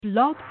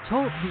Blog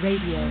Talk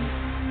Radio.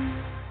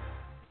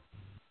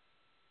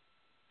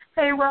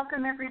 Hey,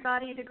 welcome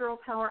everybody to Girl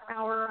Power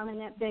Hour. I'm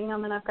Annette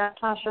Bingham, and I've got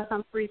Tasha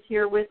Humphreys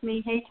here with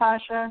me. Hey,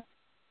 Tasha.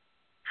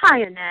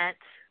 Hi, Annette.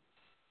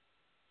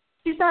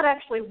 She's not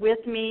actually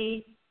with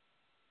me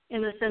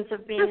in the sense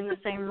of being in the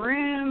same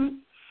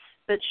room,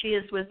 but she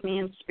is with me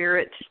in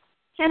spirit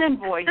and in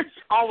voice.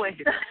 Always.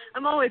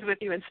 I'm always with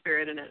you in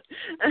spirit, Annette.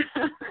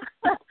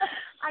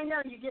 I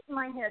know, you get in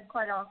my head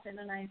quite often,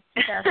 and I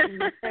keep asking you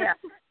to stay out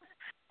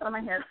of my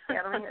head, stay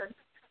out of my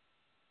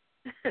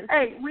head.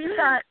 Hey, we've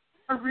got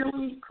a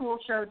really cool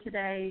show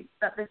today,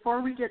 but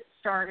before we get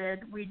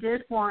started, we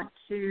did want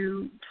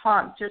to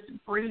talk just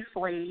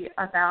briefly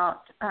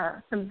about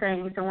some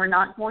things, and we're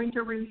not going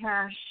to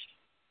rehash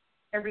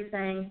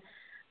everything.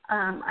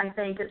 I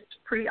think it's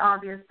pretty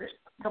obvious that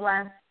the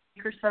last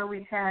week or so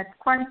we've had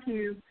quite a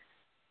few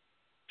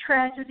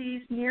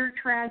tragedies, near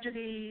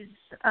tragedies,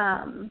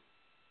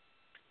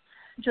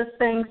 just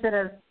things that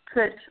have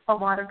put a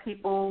lot of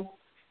people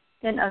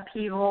in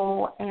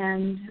upheaval,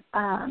 and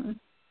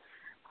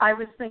I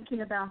was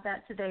thinking about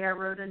that today. I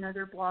wrote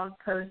another blog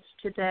post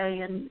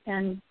today,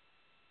 and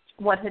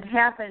what had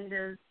happened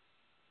is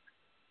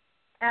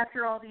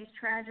after all these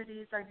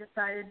tragedies, I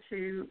decided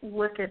to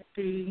look at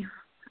the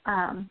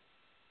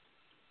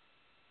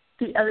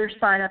other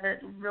side of it,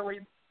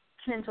 really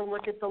tend to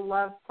look at the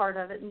love part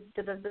of it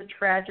instead of the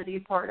tragedy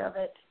part of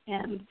it,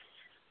 and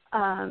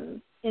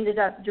ended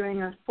up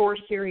doing a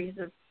 4-series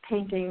of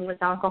painting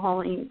with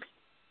alcohol ink,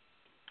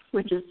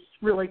 which is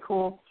really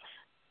cool.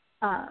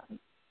 I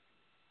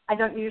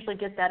don't usually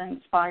get that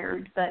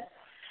inspired, but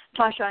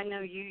Tasha, I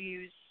know you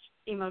use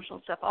emotional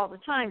stuff all the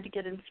time to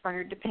get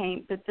inspired to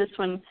paint, but this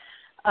one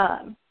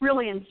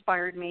really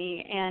inspired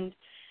me. And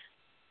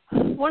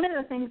one of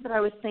the things that I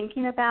was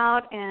thinking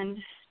about, and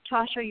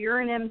Tasha, you're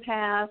an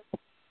empath,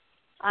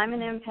 I'm an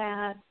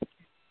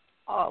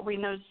empath. We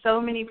know so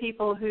many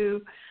people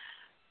who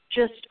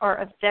just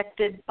are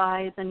affected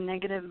by the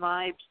negative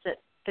vibes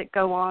that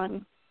go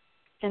on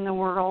in the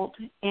world.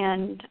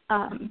 And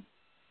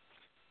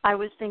I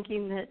was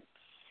thinking that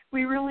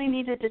we really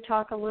needed to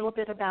talk a little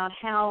bit about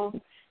how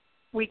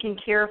we can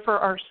care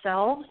for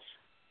ourselves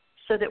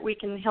so that we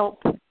can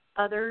help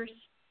others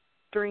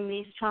during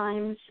these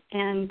times.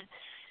 And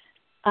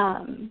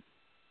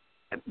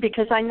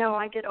because I know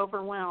I get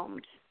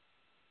overwhelmed,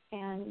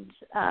 and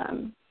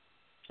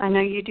I know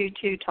you do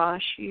too,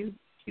 Tosh. You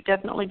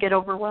definitely get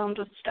overwhelmed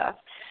with stuff.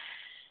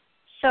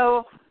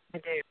 So I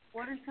do.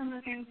 What are some of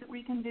the things that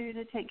we can do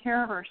to take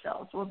care of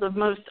ourselves? Well, the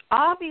most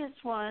obvious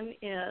one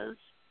is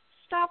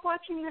stop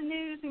watching the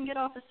news and get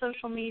off of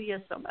social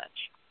media so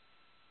much.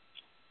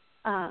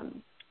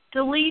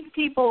 Delete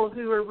people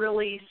who are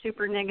really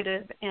super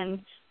negative and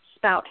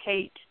spout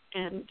hate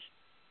and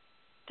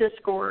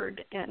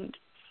discord, and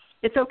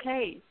it's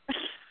okay.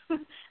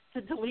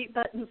 The delete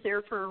button's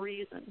there for a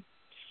reason.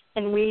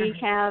 And we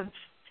have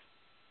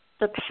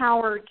the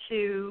power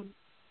to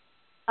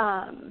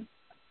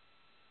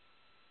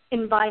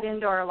invite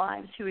into our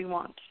lives who we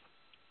want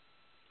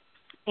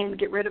and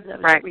get rid of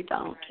those that we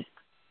don't.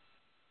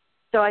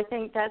 So I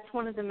think that's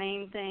one of the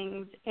main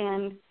things,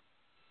 and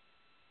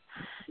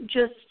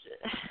just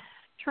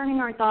turning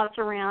our thoughts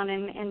around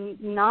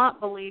and not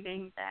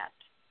believing that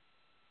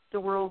the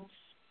world's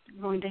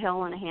going to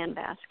hell in a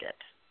handbasket.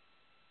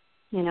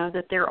 You know,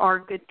 that there are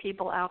good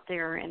people out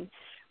there, and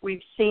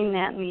we've seen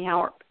that in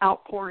the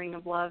outpouring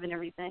of love and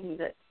everything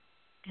that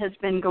has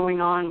been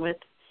going on with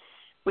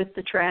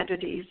the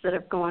tragedies that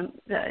have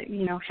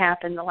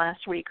happened the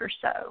last week or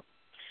so.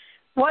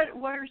 What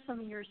are some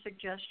of your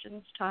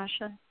suggestions,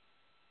 Tasha?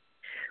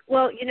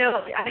 Well,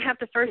 I have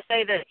to first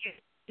say that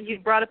you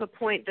brought up a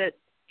point that,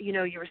 you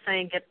were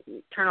saying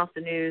turn off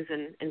the news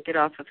and get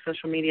off of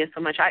social media so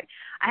much. I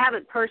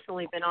haven't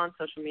personally been on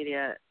social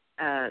media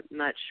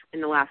much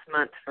in the last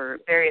month for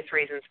various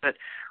reasons, but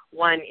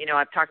one,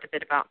 I've talked a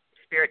bit about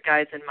spirit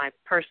guides, and my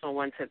personal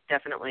ones have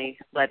definitely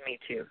led me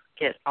to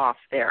get off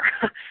there.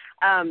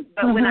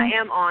 But when I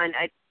am on,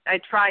 I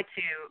try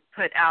to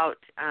put out,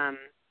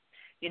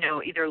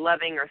 either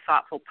loving or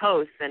thoughtful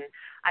posts, and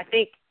I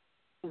think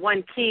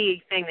one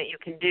key thing that you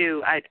can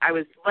do, I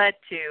was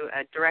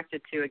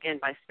directed to, again,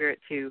 by Spirit,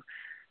 to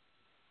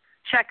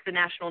check the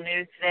national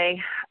news today,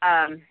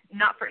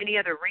 not for any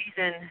other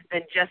reason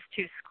than just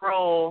to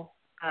scroll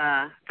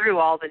through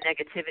all the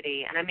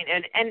negativity. And I mean,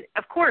 and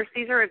of course,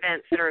 these are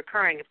events that are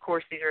occurring. Of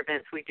course, these are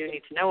events we do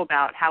need to know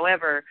about.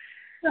 However,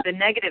 the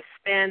negative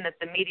spin that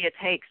the media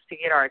takes to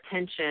get our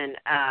attention,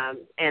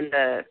 and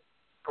the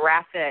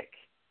graphic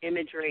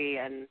imagery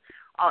and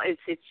all,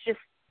 it's just,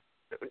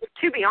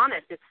 to be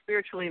honest, it's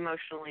spiritually,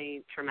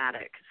 emotionally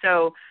traumatic.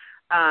 So,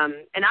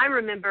 and I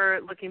remember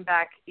looking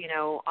back,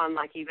 on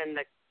like even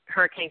the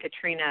Hurricane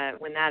Katrina,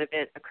 when that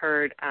event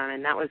occurred,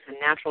 and that was a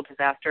natural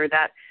disaster,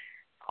 that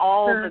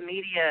all the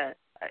media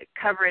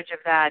coverage of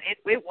that,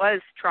 it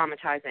was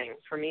traumatizing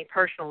for me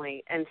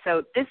personally. And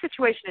so this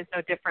situation is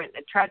no different.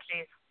 And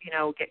tragedies,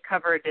 get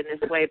covered in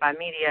this way by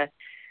media.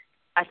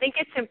 I think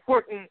it's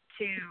important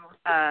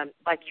to,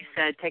 like you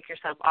said, take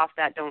yourself off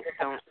that. Don't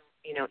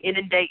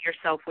inundate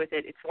yourself with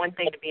it. It's one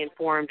thing to be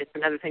informed. It's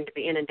another thing to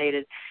be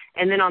inundated.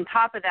 And then on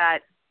top of that,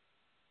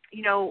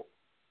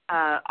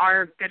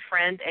 our good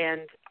friend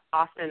and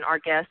often our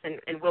guest,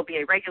 and will be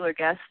a regular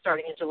guest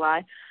starting in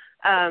July,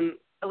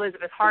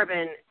 Elizabeth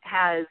Harbin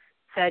has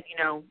said,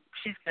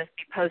 she's going to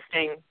be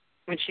posting,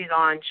 when she's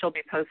on, she'll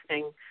be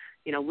posting,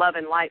 love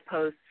and light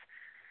posts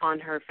on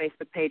her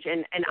Facebook page.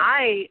 And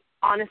I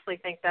honestly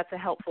think that's a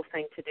helpful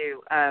thing to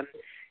do.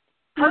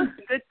 Post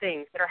good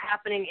things that are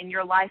happening in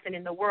your life and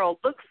in the world.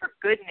 Look for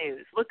good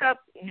news. Look up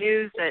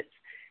news that's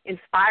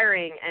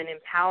inspiring and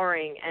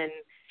empowering, and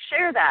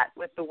share that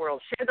with the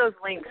world. Share those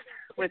links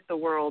with the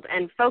world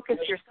and focus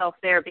yourself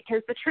there,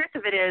 because the truth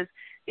of it is,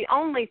 the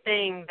only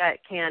thing that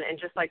can, and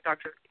just like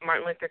Dr.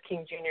 Martin Luther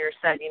King Jr.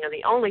 said,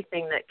 the only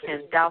thing that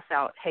can douse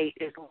out hate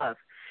is love.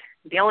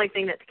 The only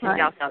thing that can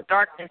douse out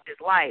darkness is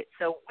light.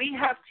 So we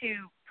have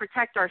to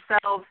protect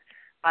ourselves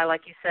by,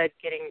 like you said,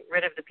 getting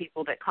rid of the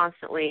people that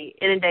constantly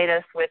inundate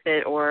us with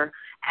it or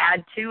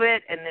add to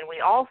it. And then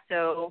we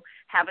also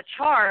have a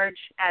charge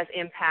as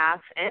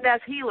empaths and as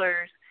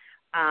healers,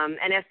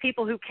 and as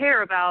people who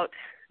care about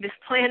this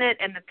planet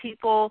and the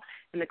people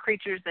and the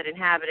creatures that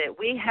inhabit it.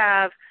 We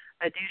have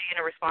a duty and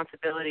a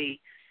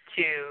responsibility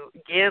to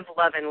give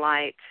love and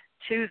light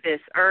to this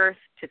earth,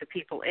 to the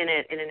people in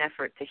it, in an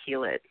effort to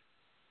heal it.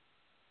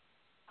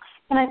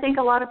 And I think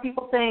a lot of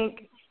people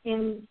think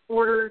in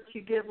order to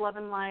give love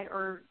and light,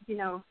 or,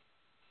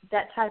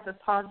 that type of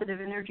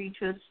positive energy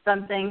to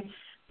something,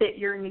 that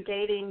you're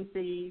negating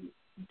the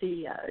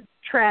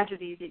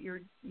tragedy, that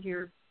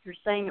you're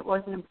saying it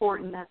wasn't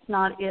important. That's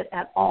not it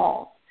at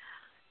all.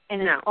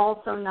 And it's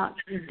also not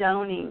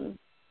condoning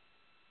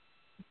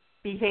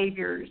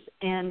behaviors,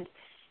 and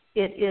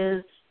it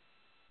is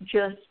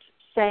just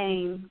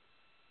saying,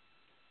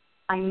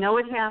 I know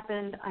it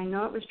happened, I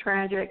know it was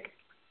tragic,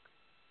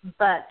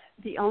 but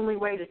the only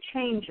way to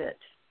change it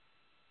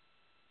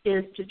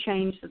is to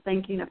change the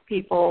thinking of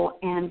people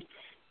and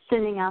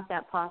sending out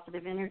that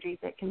positive energy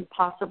that can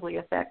possibly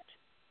affect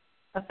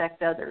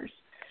others.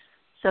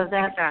 So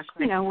that's,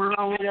 exactly. We're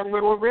only a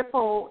little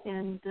ripple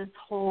in this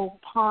whole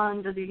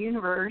pond of the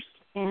universe,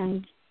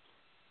 and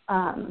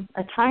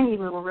a tiny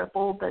little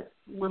ripple, but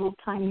little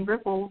tiny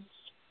ripples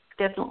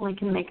definitely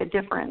can make a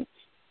difference.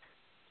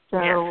 So,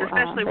 yes,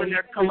 especially when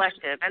they're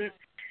collective. And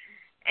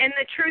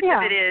the truth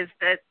of it is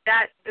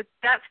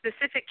that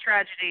specific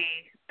tragedy,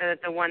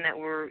 the one that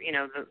we're,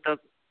 the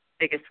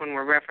biggest one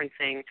we're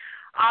referencing,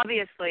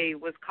 obviously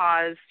was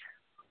caused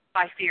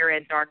by fear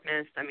and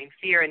darkness. I mean,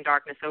 fear and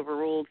darkness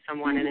overruled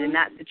someone, and in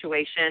that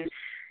situation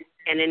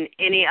and in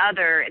any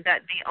other,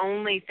 that the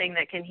only thing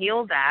that can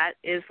heal that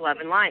is love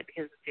and light,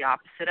 because it's the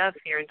opposite of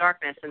fear and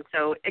darkness. And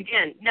so,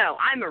 again, no,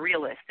 I'm a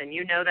realist, and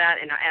you know that,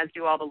 and as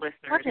do all the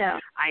listeners. Yeah.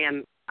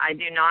 I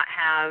do not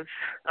have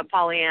a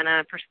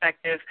Pollyanna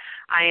perspective.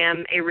 I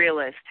am a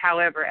realist.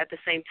 However, at the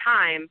same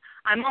time,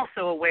 I'm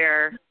also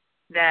aware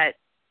that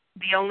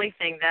the only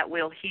thing that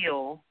will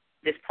heal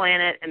this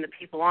planet and the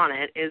people on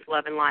it is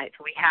love and light.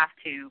 So we have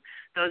to,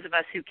 those of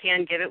us who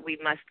can give it, we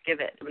must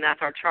give it. And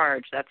that's our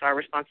charge. That's our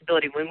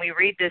responsibility. When we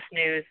read this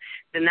news,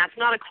 then that's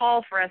not a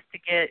call for us to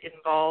get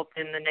involved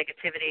in the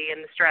negativity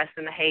and the stress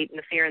and the hate and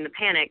the fear and the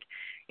panic.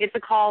 It's a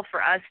call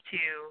for us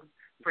to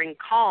bring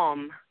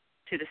calm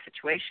to the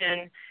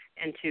situation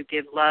and to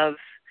give love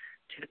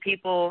to the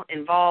people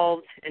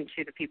involved and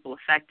to the people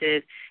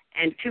affected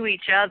and to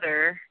each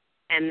other,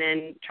 and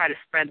then try to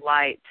spread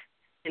light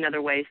in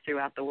other ways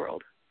throughout the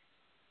world.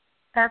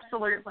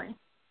 Absolutely.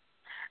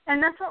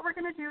 And that's what we're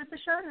going to do with the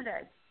show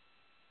today.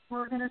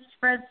 We're going to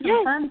spread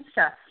some fun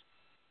stuff.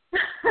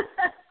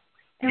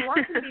 And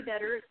what can be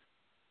better?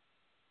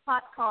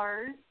 Hot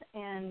cars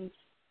and,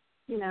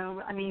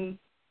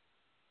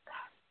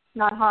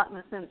 not hot in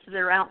the sense that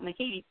they're out in the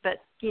heat, but,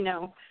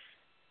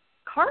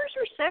 cars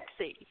are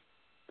sexy.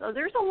 So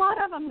there's a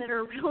lot of them that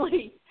are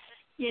really,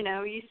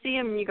 you see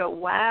them and you go,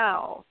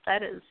 wow,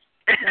 that's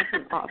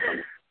an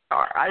awesome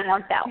car. I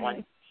want that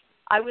one.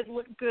 I would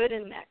look good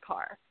in that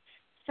car.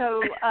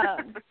 So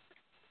I'm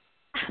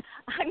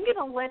going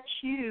to let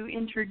you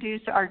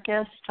introduce our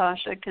guest,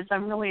 Tasha, because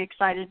I'm really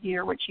excited to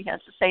hear what she has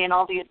to say and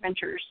all the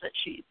adventures that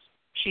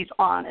she's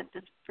on at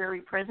this very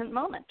present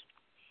moment.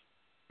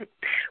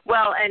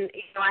 Well, and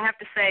I have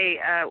to say,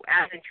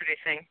 as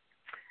introducing,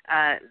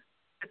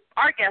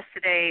 our guest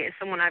today is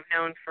someone I've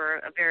known for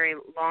a very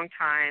long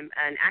time,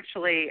 and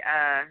actually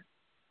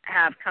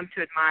have come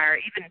to admire.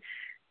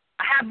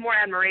 I have more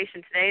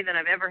admiration today than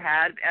I've ever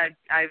had.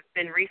 I've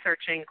been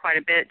researching quite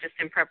a bit just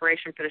in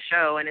preparation for the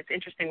show, and it's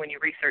interesting when you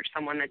research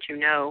someone that you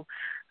know,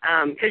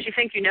 because you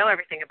think you know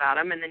everything about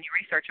them, and then you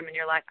research them, and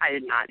you're like, I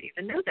did not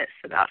even know this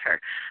about her.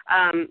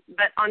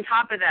 But on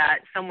top of that,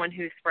 someone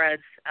who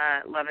spreads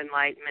love and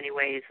light in many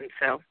ways, and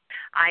so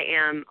I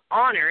am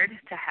honored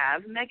to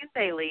have Megan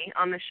Bailey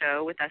on the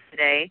show with us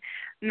today.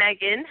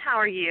 Megan, how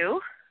are you?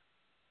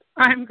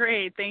 I'm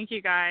great. Thank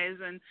you, guys.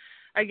 And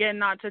again,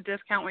 not to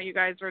discount what you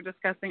guys were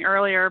discussing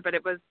earlier, but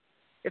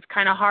it's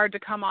kind of hard to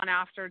come on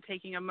after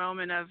taking a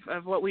moment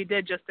of what we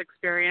did just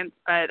experience.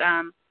 But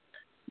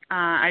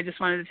I just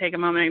wanted to take a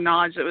moment and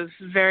acknowledge it was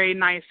very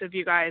nice of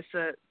you guys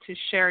to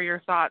share your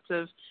thoughts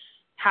of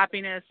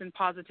happiness and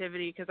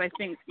positivity, because I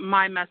think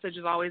my message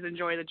is always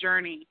enjoy the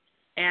journey,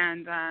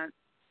 and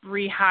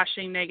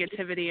rehashing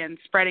negativity and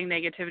spreading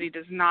negativity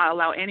does not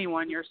allow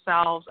anyone,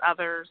 yourselves,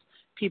 others,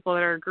 people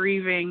that are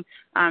grieving,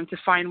 to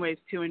find ways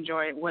to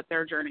enjoy what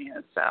their journey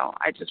is. So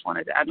I just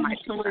wanted to add my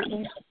 2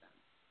 cents.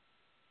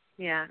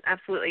 Yeah,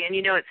 absolutely. And,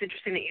 it's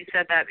interesting that you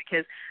said that,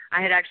 because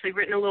I had actually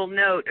written a little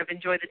note of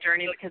enjoy the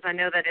journey, because I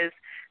know that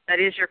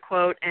is your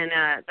quote, and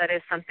that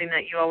is something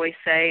that you always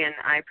say, and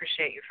I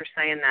appreciate you for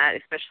saying that,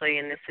 especially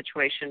in this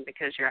situation,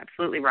 because you're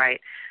absolutely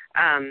right.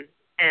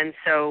 And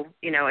so,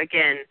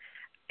 again,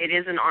 it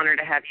is an honor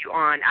to have you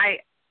on. I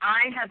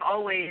have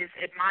always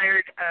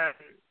admired, I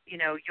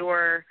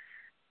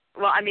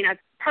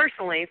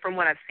personally, from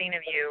what I've seen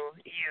of you,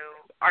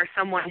 you are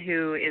someone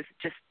who is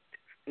just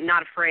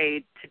not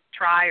afraid to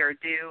try or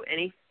do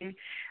anything.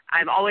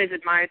 I've always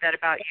admired that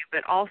about you,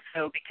 but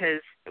also because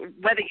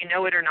whether you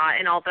know it or not,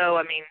 and although,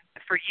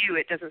 for you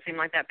it doesn't seem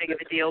like that big of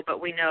a deal,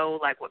 but we know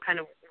what kind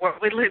of world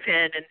we live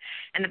in,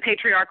 and the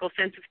patriarchal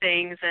sense of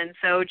things, and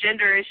so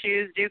gender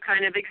issues do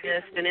kind of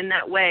exist, and in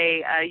that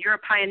way, you're a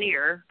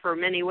pioneer for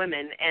many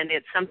women, and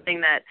it's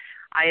something that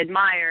I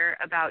admire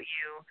about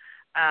you.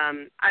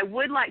 I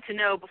would like to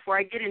know, before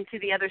I get into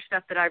the other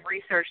stuff that I've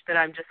researched that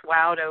I'm just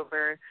wowed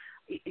over,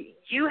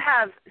 you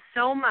have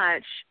so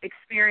much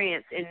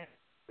experience in,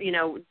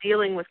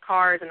 dealing with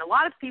cars, and a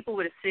lot of people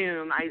would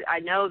assume, I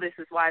know this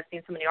is why I've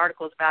seen so many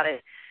articles about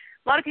it,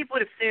 a lot of people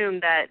would assume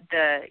that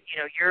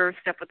your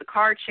stuff with the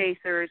car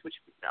chasers, which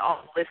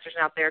all the listeners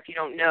out there, if you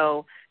don't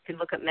know, can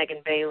look up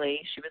Megan Bailey.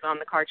 She was on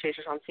the car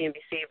chasers on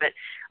CNBC, but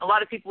a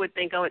lot of people would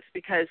think, it's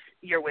because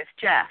you're with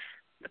Jeff.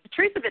 But the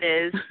truth of it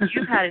is,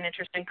 you've had an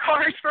interest in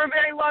cars for a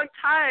very long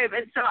time,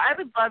 and so I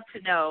would love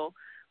to know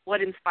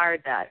what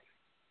inspired that.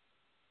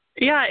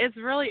 Yeah, it's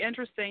really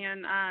interesting,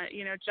 and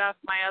Jeff,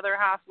 my other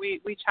half,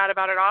 we chat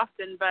about it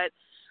often, but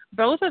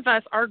both of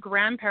us, our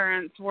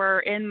grandparents were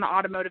in the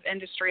automotive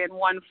industry in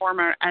one form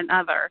or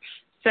another.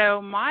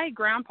 So my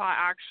grandpa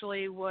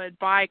actually would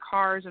buy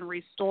cars and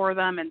restore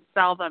them and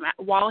sell them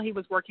while he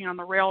was working on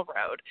the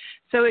railroad.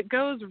 So it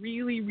goes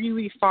really,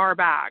 really far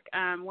back.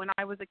 When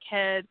I was a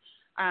kid,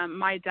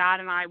 my dad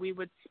and we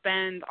would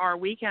spend our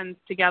weekends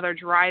together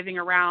driving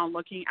around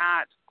looking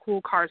at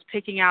cool cars,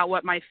 picking out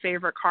what my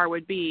favorite car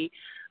would be.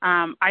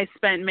 I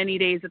spent many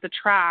days at the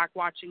track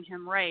watching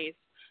him race.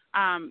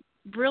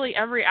 Really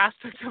every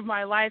aspect of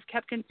my life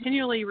kept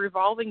continually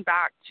revolving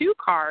back to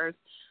cars,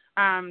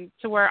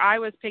 to where I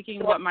was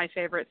picking what my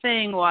favorite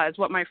thing was,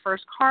 what my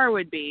first car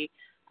would be.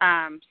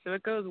 So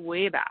it goes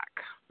way back.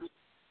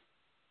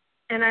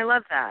 And I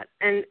love that.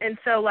 And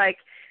so,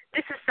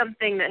 this is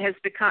something that has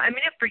become,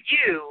 for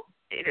you,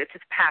 it's a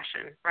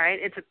passion, right?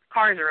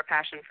 Cars are a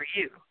passion for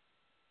you.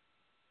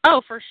 Oh,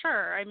 for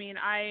sure.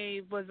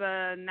 I was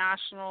a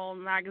national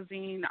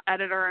magazine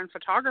editor and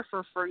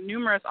photographer for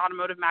numerous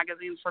automotive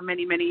magazines for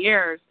many, many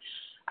years.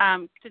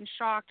 I'm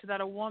shocked that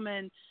a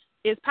woman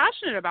is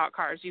passionate about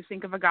cars. You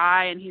think of a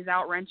guy and he's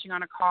out wrenching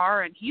on a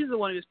car and he's the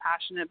one who's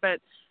passionate. But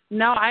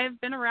no, I've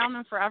been around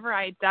them forever.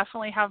 I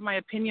definitely have my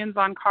opinions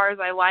on cars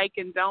I like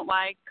and don't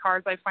like,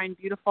 cars I find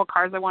beautiful,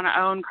 cars I want to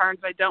own, cars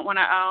I don't want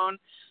to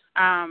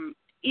own,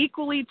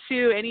 equally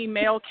to any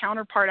male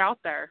counterpart out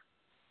there.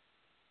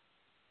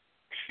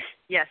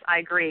 Yes, I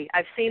agree.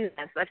 I've seen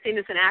this. I've seen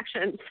this in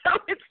action, so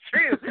it's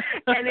true,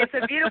 and it's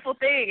a beautiful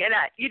thing. And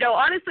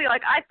honestly, I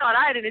thought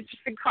I had an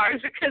interest in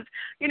cars because,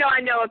 I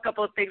know a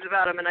couple of things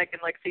about them, and I can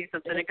see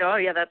something and go, oh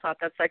yeah, that's hot,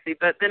 that's sexy.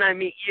 But then I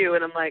meet you,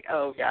 and I'm like,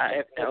 oh yeah, I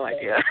have no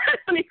idea. I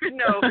don't even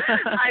know.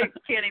 I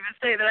can't even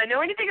say that I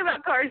know anything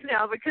about cars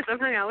now because I'm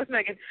hanging out with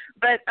Megan.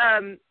 But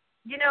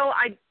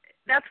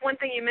that's one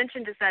thing you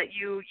mentioned, is that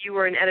you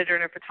were an editor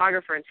and a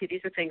photographer, and see,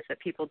 these are things that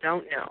people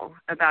don't know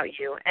about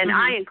you. And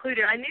I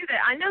included. I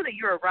know that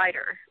you're a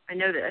writer. I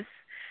know this.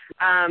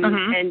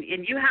 And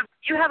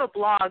you have a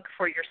blog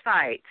for your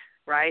site,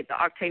 right? The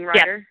Octane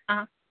Writer.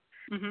 Yeah.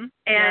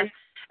 And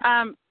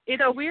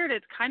it's weird.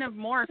 It's kind of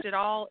morphed. It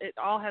all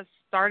has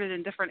started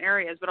in different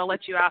areas. But I'll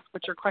let you ask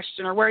what your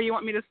question or where you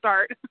want me to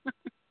start.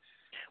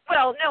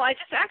 Well, no, I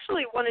just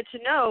actually wanted to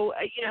know.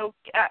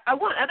 I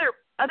want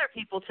other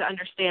people to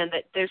understand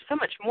that there's so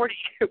much more to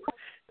you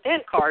than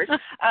cars.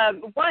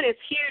 One, it's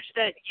huge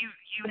that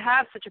you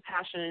have such a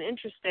passion and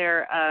interest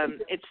there.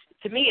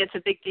 To me, it's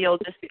a big deal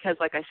just because,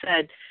 like I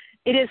said,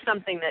 it is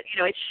something that,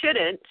 it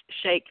shouldn't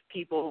shake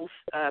people's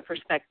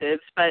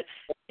perspectives, but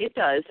it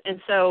does.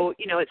 And so,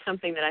 it's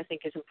something that I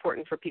think is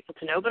important for people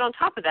to know. But on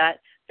top of that,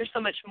 there's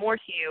so much more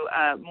to you,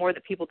 more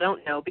that people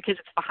don't know, because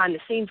it's behind the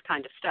scenes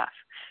kind of stuff.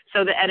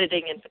 So the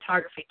editing and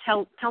photography,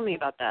 tell me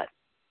about that.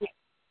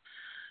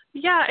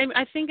 Yeah,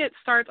 I think it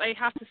starts, I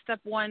have to step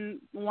one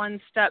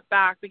step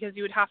back, because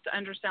you would have to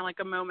understand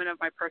a moment of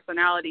my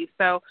personality.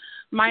 So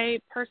my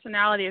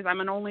personality is,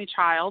 I'm an only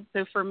child.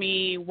 So for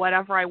me,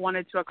 whatever I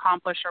wanted to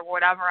accomplish or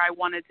whatever I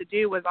wanted to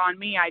do was on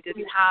me. I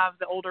didn't have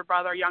the older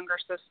brother, younger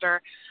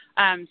sister.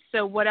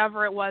 So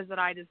whatever it was that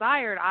I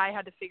desired, I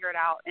had to figure it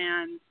out.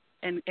 And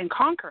and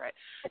conquer it.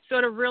 So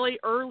at a really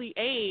early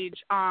age,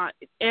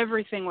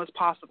 everything was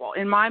possible.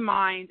 In my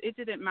mind, it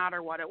didn't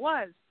matter what it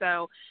was.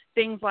 So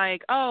things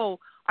like, oh,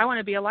 I want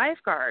to be a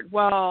lifeguard.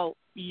 Well,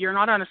 you're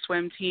not on a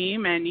swim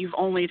team and you've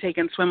only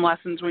taken swim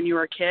lessons when you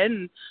were a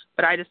kid,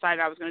 but I decided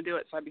I was going to do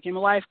it, so I became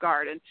a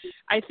lifeguard. And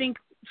I think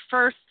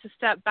first to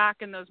step back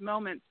in those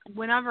moments,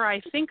 whenever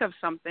I think of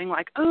something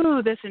like,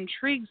 oh, this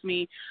intrigues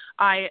me,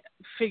 I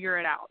figure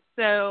it out.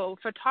 So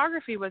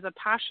photography was a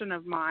passion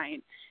of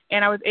mine,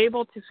 and I was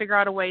able to figure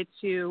out a way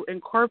to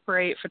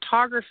incorporate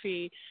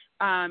photography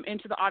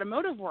into the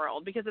automotive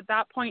world, because at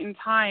that point in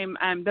time,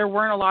 there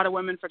weren't a lot of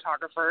women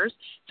photographers,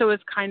 so it was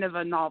kind of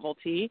a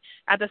novelty.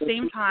 At the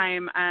same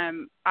time,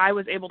 I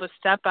was able to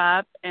step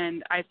up,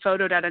 and I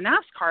photoed at a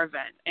NASCAR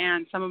event,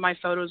 and some of my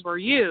photos were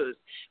used,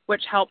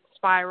 which helped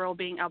Spiral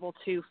being able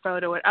to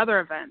photo at other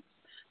events.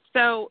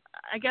 So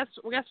I guess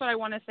what I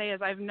want to say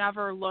is I've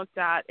never looked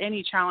at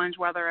any challenge,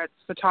 whether it's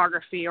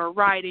photography or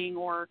writing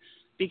or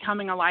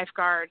becoming a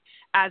lifeguard,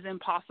 as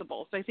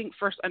impossible. So I think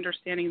first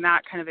understanding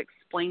that kind of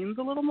explains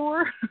a little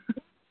more.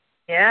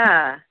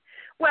 Yeah.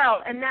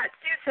 Well, and that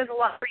too says a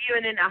lot for you,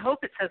 and then I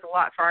hope it says a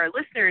lot for our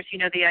listeners,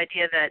 the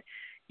idea that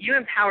you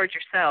empowered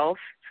yourself,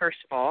 first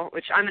of all,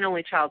 which I'm an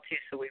only child too,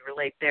 so we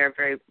relate there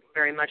very,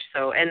 very much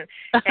so.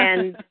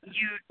 And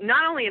you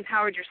not only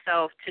empowered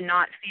yourself to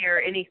not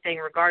fear anything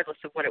regardless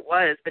of what it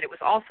was, but it was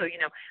also,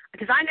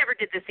 because I never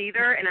did this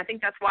either, and I think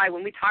that's why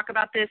when we talk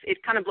about this,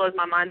 it kind of blows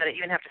my mind that I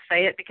even have to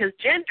say it, because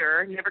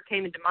gender never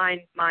came into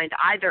my mind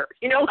either.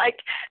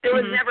 There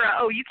was never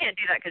you can't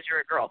do that because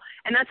you're a girl.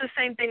 And that's the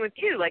same thing with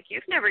you. Like,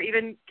 you've never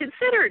even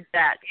considered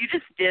that. You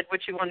just did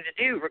what you wanted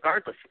to do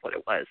regardless of what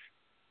it was.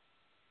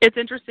 It's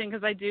interesting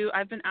because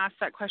I've been asked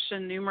that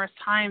question numerous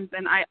times,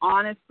 and I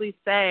honestly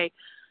say,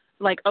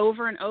 like,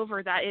 over and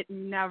over, that it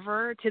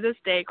never to this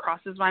day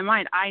crosses my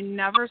mind. I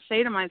never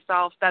say to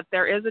myself that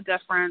there is a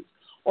difference,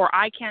 or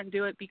I can't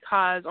do it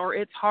because, or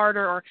it's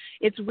harder, or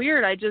it's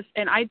weird.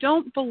 I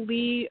don't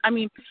believe,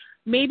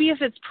 maybe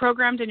if it's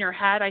programmed in your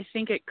head, I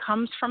think it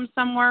comes from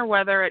somewhere,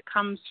 whether it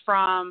comes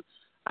from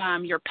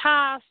your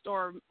past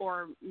or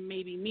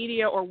maybe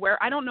media or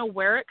where, I don't know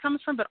where it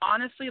comes from, but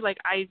honestly, like,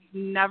 I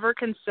never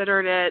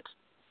considered it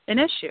an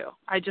issue.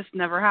 I just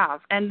never have.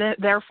 And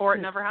therefore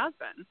it never has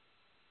been.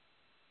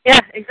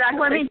 Yeah,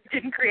 exactly. You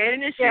didn't create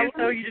an issue,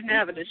 so you didn't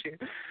have an issue.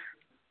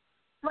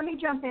 Let me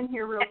jump in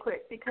here real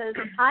quick, because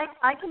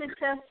I can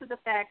attest to the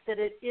fact that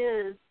it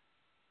is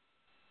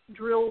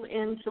drilled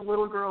into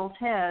little girls'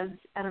 heads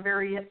at a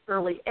very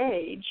early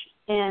age.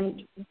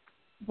 And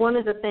one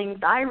of the things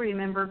I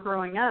remember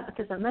growing up,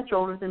 because I'm much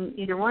older than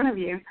either one of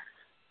you,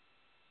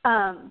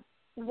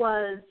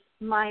 was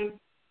my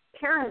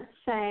parents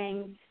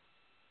saying,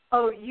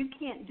 oh, you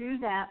can't do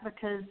that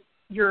because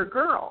you're a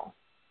girl.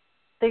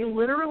 They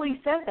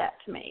literally said that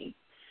to me.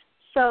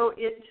 So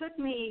it took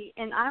me,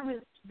 and I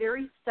was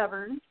very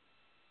stubborn,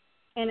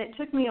 and it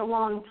took me a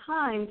long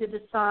time to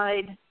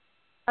decide,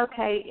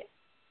 okay,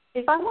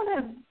 if I want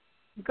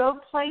to go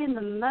play in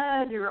the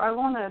mud, or I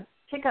want to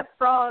pick up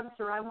frogs,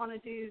 or I want to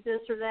do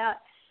this or that,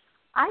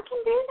 I can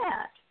do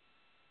that.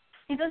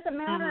 It doesn't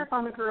matter if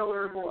I'm a girl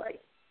or a boy.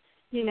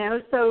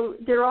 So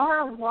there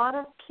are a lot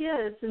of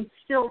kids, and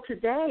still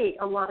today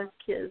a lot of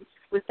kids,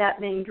 with that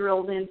being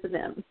drilled into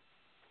them.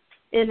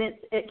 And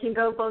it can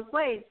go both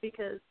ways,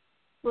 because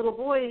little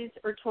boys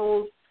are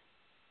told,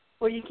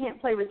 well, you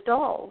can't play with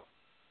dolls.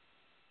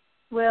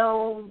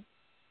 Well,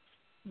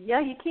 yeah,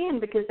 you can,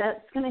 because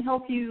that's going to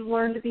help you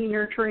learn to be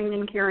nurturing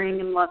and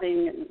caring and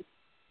loving and,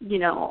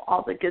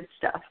 all the good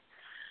stuff.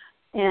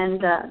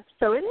 And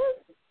so it is,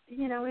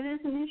 it is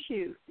an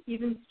issue,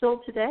 even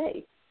still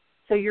today.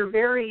 So you're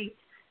very,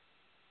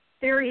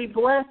 very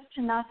blessed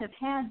to not have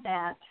had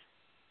that,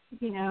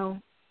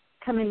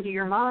 come into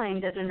your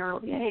mind at an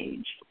early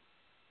age.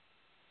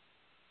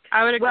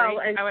 I would agree. Well,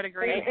 I would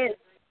agree.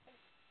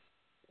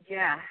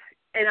 Yeah,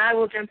 and I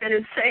will jump in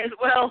and say as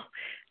well,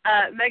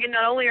 Megan,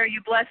 not only are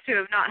you blessed to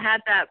have not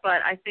had that,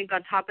 but I think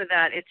on top of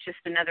that, it's just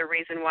another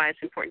reason why it's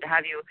important to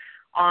have you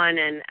on,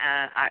 and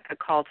a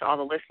call to all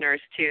the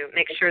listeners to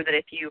make sure that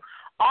if you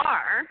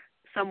are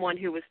someone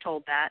who was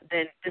told that,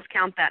 then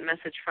discount that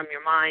message from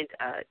your mind.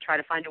 Try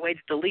to find a way to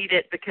delete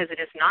it, because it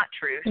is not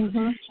truth.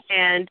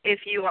 And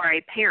if you are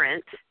a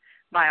parent,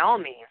 by all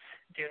means,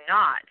 do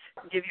not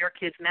give your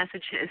kids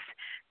messages,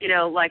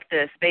 like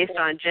this based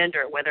on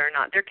gender, whether or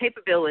not their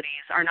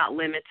capabilities are not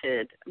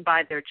limited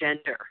by their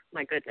gender.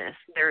 My goodness,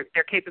 their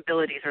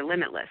capabilities are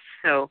limitless.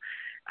 So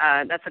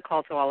that's a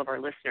call to all of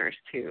our listeners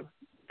to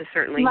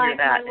certainly hear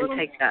that and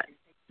take that.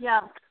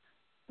 Yeah.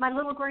 My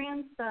little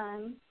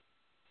grandson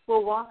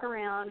will walk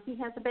around. He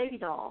has a baby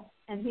doll,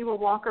 and he will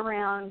walk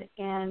around,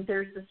 and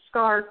there's a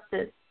scarf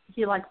that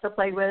he likes to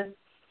play with,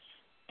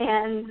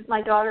 and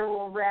my daughter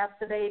will wrap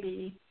the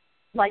baby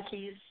like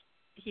he's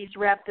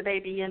wrapped the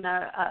baby in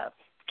a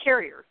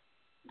carrier,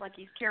 like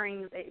he's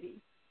carrying the baby.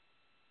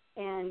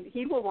 And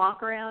he will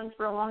walk around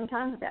for a long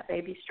time with that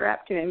baby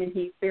strapped to him, and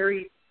he's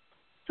very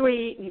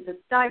sweet, and he puts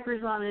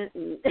diapers on it,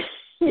 and,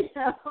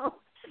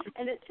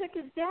 and it took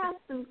his dad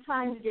some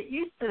time to get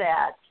used to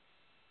that,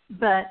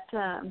 but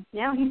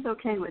now he's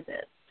okay with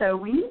it. So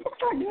we need to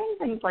start doing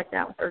things like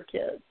that with our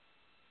kids.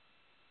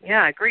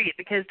 Yeah, agreed.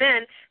 Because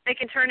then they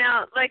can turn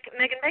out like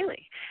Megan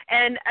Bailey.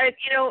 And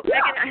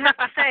Megan, I have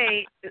to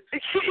say,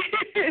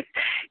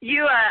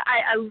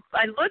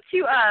 I looked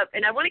you up,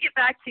 and I want to get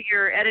back to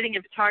your editing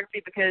and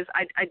photography because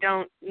I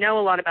don't know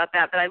a lot about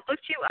that. But I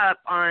looked you up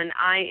on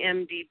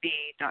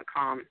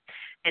IMDb.com,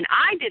 and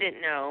I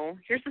didn't know.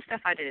 Here's the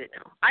stuff I didn't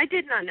know. I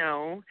did not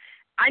know.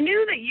 I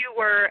knew that you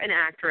were an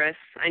actress.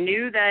 I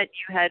knew that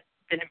you had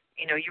been,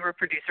 you were a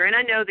producer, and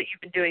I know that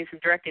you've been doing some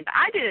directing. But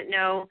I didn't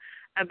know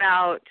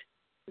about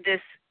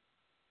this,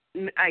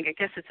 I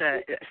guess it's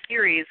a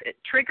series. It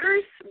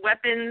triggers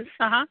weapons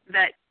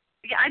that,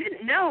 I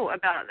didn't know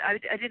about.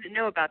 I didn't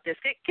know about this.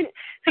 I need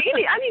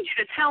you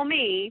to tell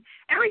me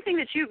everything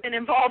that you've been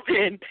involved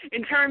in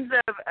terms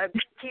of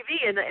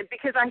TV, and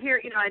because I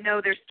hear, I know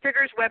there's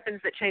Triggers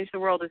Weapons That Change the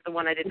World is the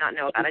one I did not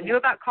know about. I knew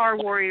about Car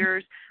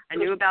Warriors. I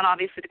knew about,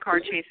 obviously, the Car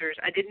Chasers.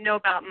 I didn't know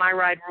about My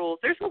Ride Rules.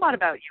 There's a lot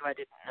about you I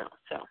didn't know,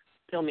 so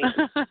fill me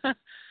in.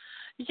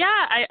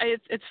 Yeah,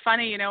 it's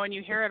funny, when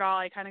you hear it all,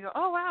 I kind of go,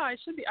 oh wow,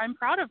 I'm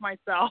proud of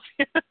myself.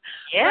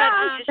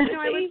 Yeah,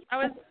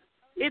 but,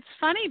 it's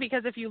funny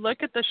because if you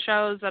look at the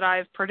shows that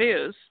I've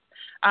produced,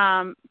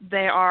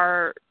 they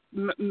are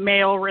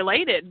male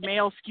related,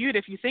 male skewed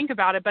if you think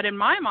about it. But in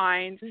my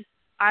mind,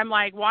 I'm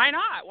like, why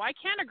not? Why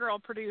can't a girl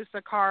produce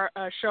a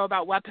show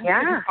about weapons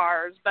and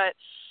cars? But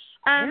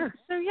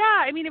so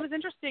yeah, I mean, it was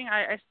interesting.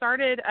 I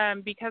started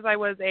because I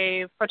was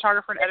a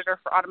photographer and editor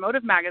for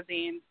automotive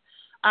magazines.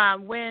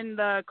 When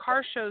the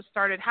car shows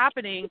started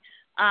happening,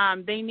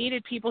 they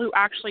needed people who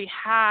actually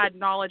had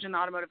knowledge in the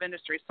automotive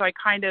industry. So I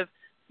kind of,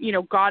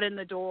 got in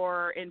the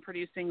door in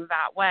producing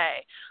that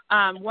way.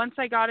 Once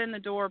I got in the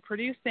door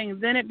producing,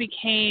 then it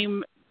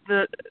became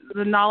the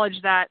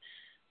knowledge that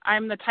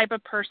I'm the type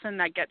of person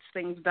that gets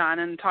things done.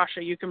 And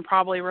Tasha, you can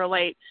probably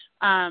relate.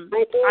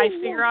 I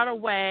figure out a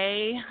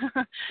way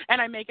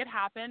and I make it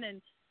happen.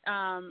 And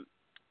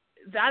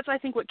that's, I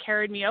think, what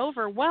carried me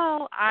over.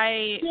 Well,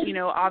 I,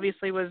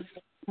 obviously was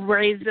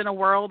raised in a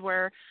world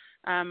where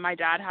my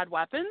dad had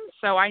weapons,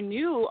 so I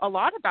knew a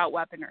lot about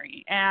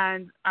weaponry.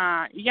 And,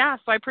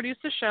 so I produced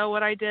a show.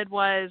 What I did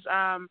was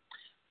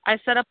I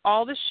set up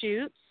all the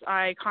shoots.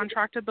 I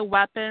contracted the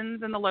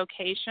weapons and the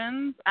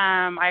locations.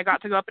 I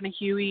got to go up in a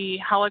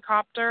Huey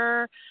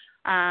helicopter.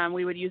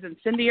 We would use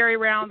incendiary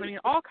rounds. I mean,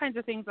 all kinds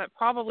of things that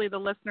probably the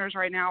listeners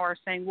right now are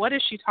saying, what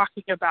is she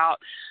talking about?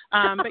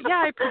 But,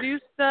 yeah, I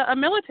produced a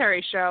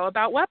military show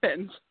about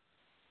weapons.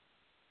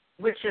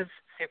 Which is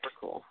super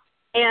cool.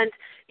 And,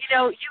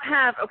 you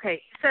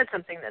said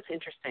something that's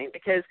interesting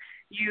because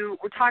you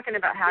were talking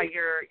about how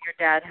your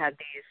dad had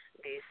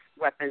these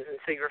weapons, and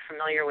so you were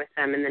familiar with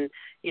them. And then,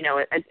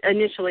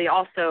 initially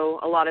also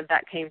a lot of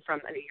that came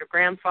from your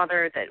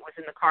grandfather that was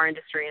in the car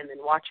industry and then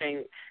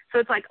watching. So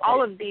it's like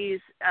all of these,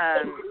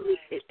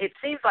 it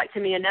seems like to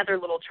me another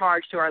little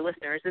charge to our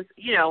listeners is,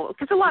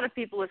 because a lot of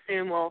people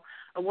assume, well,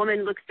 a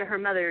woman looks to her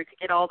mother to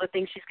get all the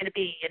things she's going to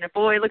be, and a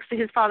boy looks to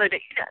his father to,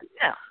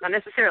 no, not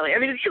necessarily. I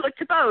mean, if you look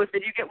to both,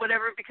 then you get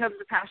whatever becomes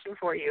a passion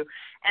for you.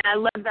 And I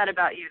love that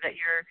about you, that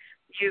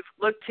you've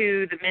looked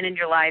to the men in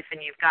your life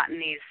and you've gotten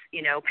these,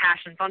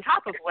 passions on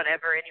top of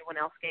whatever anyone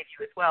else gave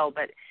you as well.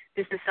 But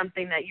this is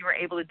something that you were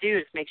able to do.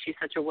 It makes you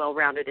such a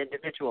well-rounded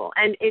individual.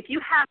 And if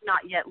you have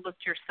not yet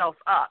looked yourself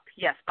up,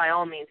 yes, by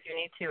all means, you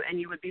need to, and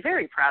you would be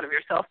very proud of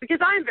yourself because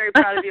I am very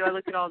proud of you. I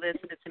looked at all this,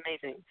 and it's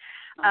amazing.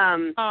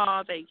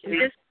 Thank you.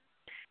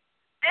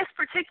 This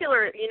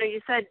particular,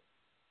 you said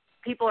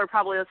people are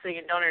probably listening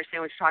and don't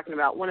understand what you're talking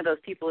about. One of those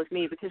people is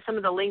me because some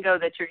of the lingo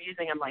that you're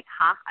using, I'm like,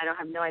 I don't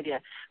have no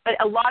idea.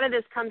 But a lot of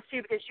this comes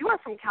too because you are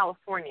from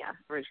California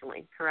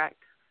originally, correct?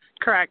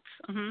 Correct.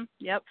 Mm-hmm.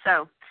 Yep.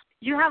 So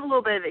you have a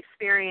little bit of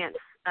experience,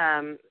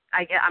 I'm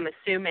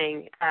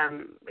assuming.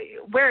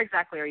 Where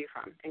exactly are you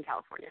from in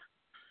California?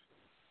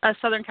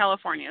 Southern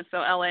California, so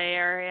LA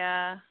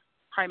area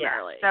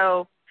primarily.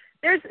 Yeah.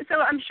 So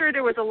I'm sure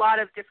there was a lot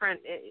of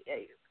different.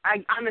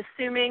 I'm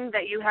assuming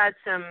that you had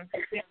some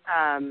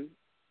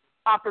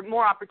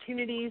more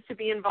opportunities to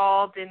be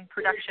involved in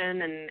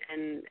production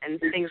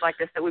and things like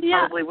this that we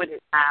probably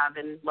wouldn't have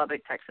in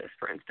Lubbock, Texas,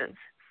 for instance.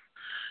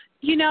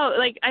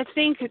 I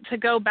think to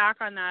go back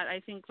on that,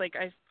 I think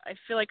I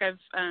feel like I've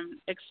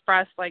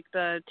expressed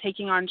the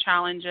taking on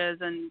challenges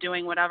and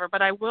doing whatever,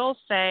 but I will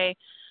say,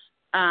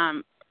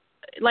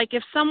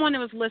 if someone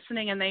was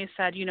listening and they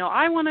said,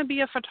 I want to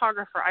be a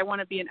photographer, I want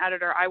to be an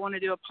editor, I want to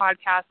do a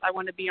podcast, I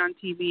want to be on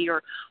TV,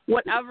 or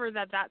whatever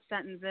that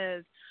sentence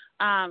is,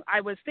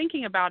 I was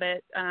thinking about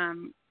it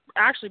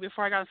actually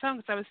before I got on the phone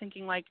because I was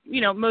thinking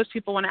most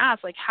people want to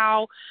ask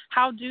how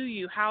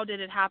did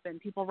it happen?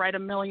 People write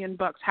 1 million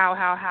books, how,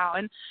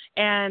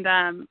 and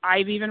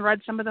I've even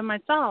read some of them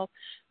myself.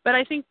 But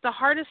I think the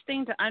hardest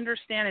thing to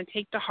understand and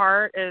take to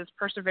heart is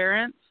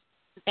perseverance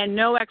and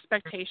no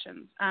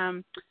expectations.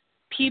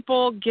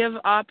 People give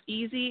up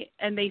easy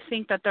and they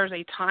think that there's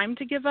a time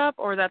to give up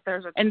or that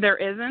and there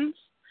isn't.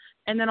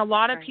 And then a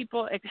lot of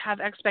people have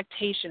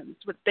expectations,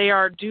 but they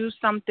are do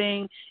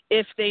something.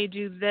 If they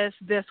do this,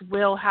 this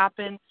will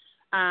happen.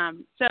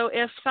 So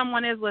if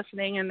someone is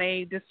listening and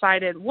they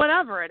decided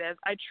whatever it is,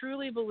 I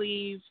truly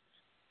believe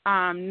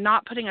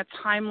not putting a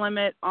time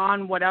limit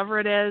on whatever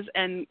it is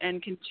and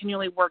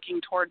continually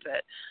working towards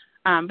it.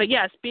 But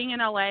yes, being in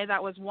LA,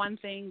 that was one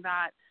thing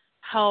that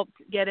helped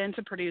get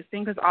into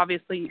producing because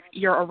obviously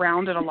you're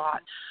around it a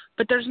lot.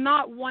 But there's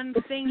not one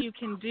thing you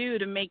can do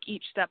to make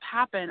each step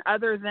happen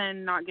other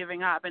than not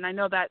giving up. And I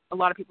know that a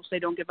lot of people say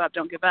don't give up,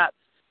 don't give up.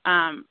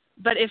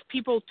 But if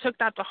people took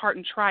that to heart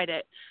and tried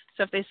it,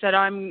 so if they said,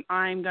 I'm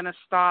going to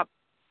stop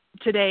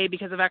today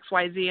because of X,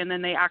 Y, Z, and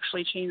then they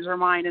actually changed their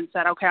mind and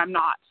said, okay, I'm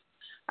not,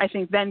 I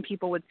think then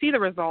people would see the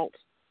results.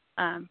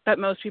 But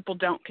most people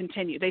don't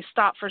continue. They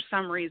stop for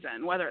some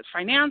reason, whether it's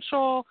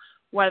financial,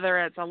 whether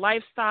it's a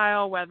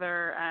lifestyle,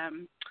 whether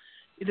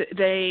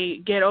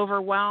they get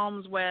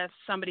overwhelmed with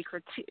somebody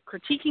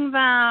critiquing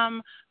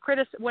them,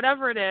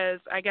 whatever it is.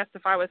 I guess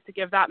if I was to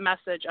give that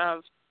message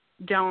of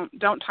don't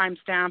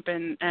timestamp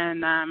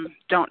and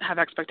don't have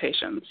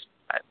expectations.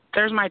 But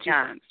there's my 2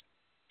 cents.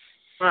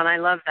 Well, I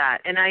love that.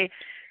 And I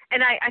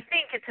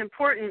think it's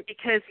important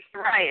because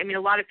you're right. I mean,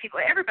 a lot of people,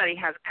 everybody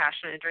has a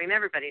passion and a dream.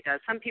 Everybody does.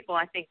 Some people,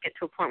 I think, get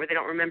to a point where they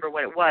don't remember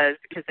what it was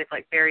because they've,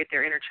 like, buried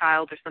their inner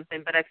child or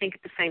something. But I think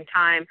at the same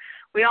time,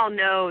 we all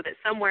know that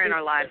somewhere in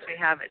our lives we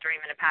have a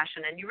dream and a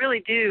passion, and you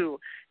really do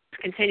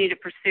continue to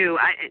pursue.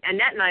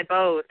 Annette and I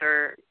both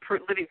are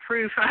living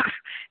proof of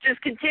just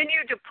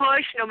continue to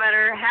push no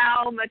matter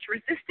how much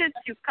resistance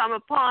you come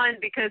upon,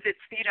 because it's,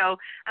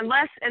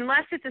 unless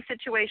it's a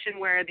situation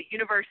where the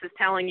universe is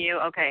telling you,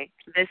 okay,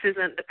 this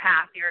isn't the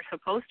path you're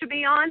supposed to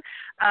be on.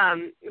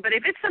 But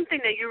if it's something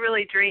that you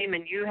really dream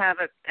and you have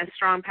a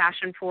strong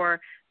passion for,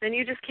 then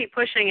you just keep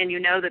pushing, and you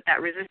know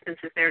that resistance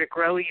is there to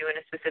grow you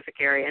in a specific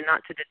area and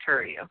not to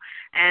deter you.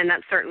 And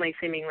that's certainly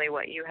seemingly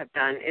what you have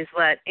done, is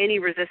let any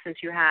resistance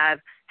you have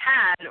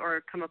had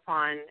or come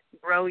upon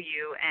grow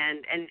you,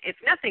 and if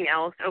nothing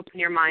else, open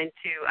your mind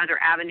to other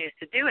avenues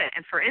to do it.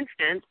 And for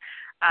instance,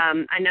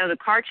 I know the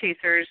Car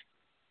Chasers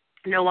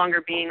no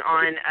longer being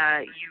on,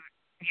 you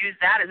use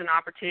that as an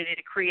opportunity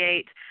to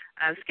create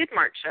a skid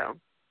mark show.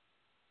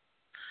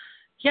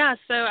 Yeah,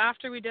 so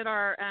after we did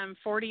our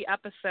 40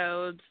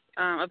 episodes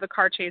of the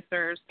Car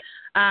Chasers,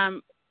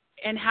 and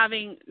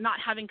not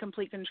having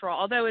complete control,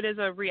 although it is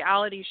a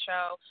reality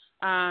show,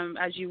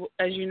 as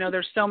you know,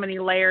 there's so many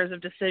layers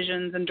of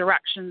decisions and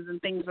directions and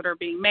things that are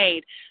being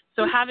made.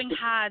 So having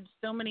had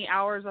so many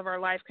hours of our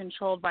life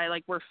controlled by,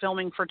 like, we're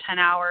filming for 10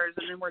 hours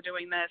and then we're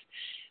doing this,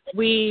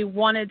 we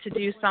wanted to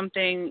do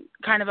something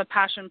kind of a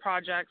passion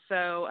project.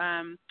 So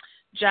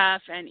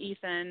Jeff and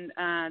Ethan,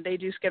 they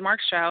do Skid Mark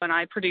Show, and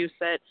I produce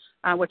it,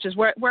 which is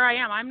where I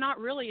am. I'm not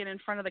really an in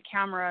front of the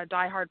camera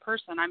diehard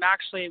person. I'm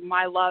actually,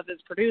 my love is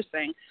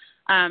producing.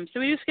 So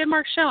we do Skid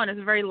Mark Show, and it's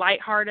very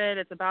lighthearted.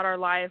 It's about our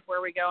life,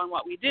 where we go and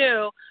what we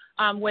do,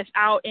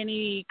 without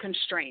any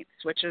constraints,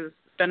 which has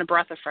been a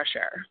breath of fresh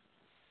air.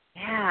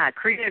 Yeah,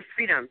 creative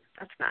freedom.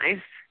 That's nice.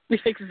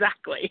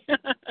 Exactly.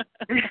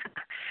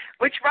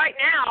 Which right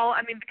now,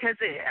 I mean, because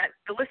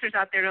the listeners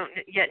out there don't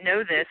yet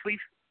know this,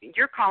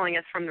 you're calling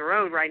us from the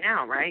road right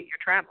now, right? You're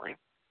traveling.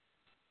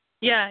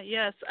 Yeah,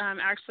 yes.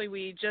 Actually,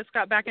 we just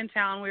got back in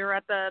town. We were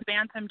at the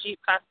Bantam Jeep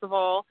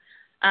Festival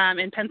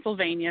in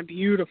Pennsylvania,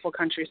 beautiful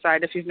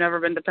countryside if you've never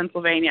been to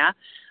Pennsylvania.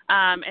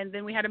 And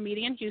then we had a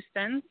meeting in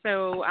Houston.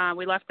 So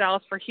we left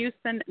Dallas for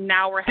Houston.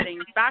 Now we're heading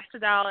back to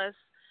Dallas.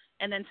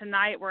 And then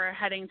tonight we're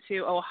heading to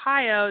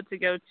Ohio to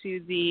go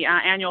to the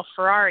annual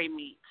Ferrari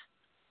meet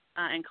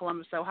in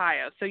Columbus,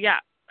 Ohio. So, yeah,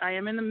 I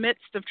am in the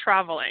midst of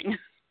traveling.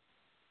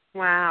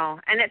 Wow.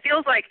 And it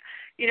feels like,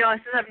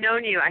 since I've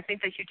known you, I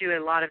think that you do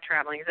a lot of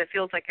traveling. Because it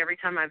feels like every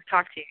time I've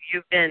talked to you,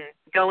 you've been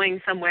going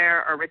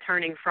somewhere or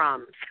returning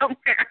from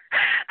somewhere.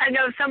 I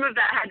know some of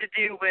that had to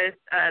do with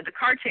the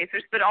Car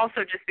Chasers, but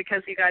also just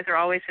because you guys are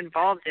always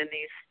involved in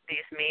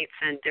these meets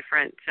and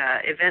different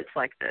events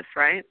like this,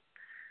 right?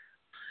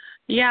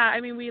 Yeah, I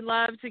mean, we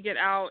love to get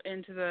out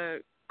into the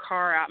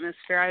car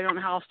atmosphere. I don't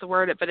know how else to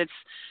word it, but it's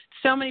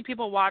so many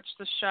people watch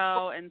the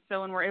show, and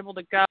so when we're able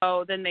to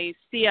go, then they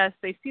see us.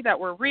 They see that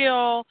we're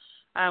real.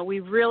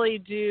 We really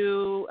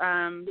do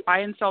buy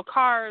and sell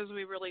cars.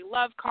 We really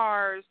love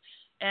cars,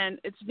 and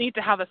it's neat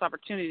to have this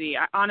opportunity.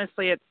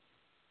 Honestly,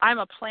 I'm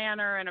a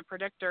planner and a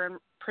predictor,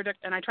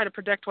 and I try to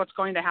predict what's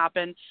going to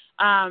happen.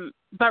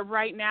 But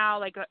right now,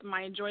 like,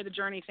 my enjoy the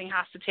journey thing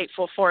has to take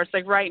full force.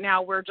 Like, right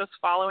now, we're just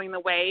following the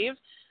wave.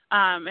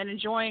 And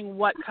enjoying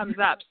what comes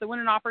up. So when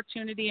an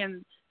opportunity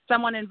and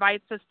someone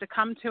invites us to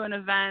come to an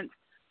event,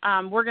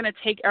 we're going to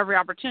take every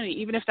opportunity,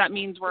 even if that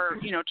means we're,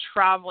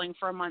 traveling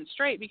for a month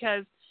straight,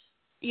 because,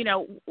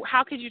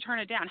 how could you turn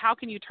it down? How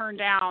can you turn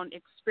down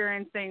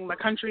experiencing the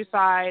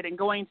countryside and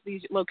going to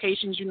these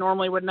locations you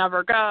normally would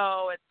never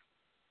go?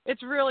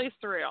 It's really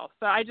surreal.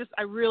 So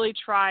I really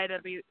try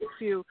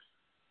to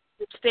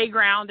stay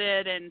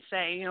grounded and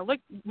say,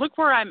 look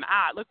where I'm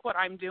at, look what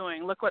I'm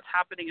doing, look what's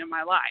happening in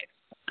my life.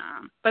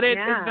 But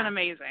it's been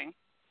amazing.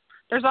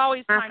 There's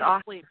always time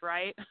to sleep,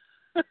 right?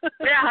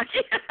 Yeah,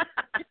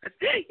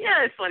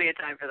 there's plenty of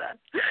time for that.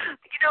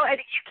 And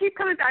you keep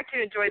coming back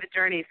to enjoy the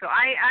journey. So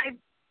I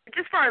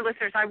just for our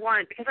listeners,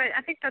 because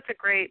I think that's a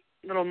great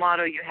little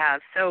motto you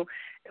have. So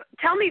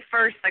tell me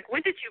first, like,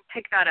 when did you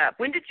pick that up?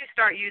 When did you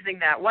start using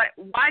that?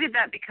 Why did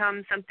that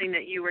become something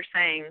that you were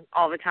saying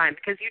all the time?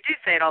 Because you do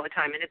say it all the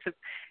time, and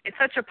it's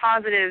such a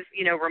positive,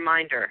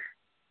 reminder.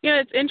 Yeah,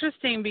 it's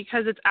interesting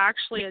because it's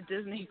actually a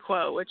Disney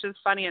quote, which is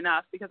funny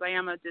enough because I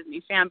am a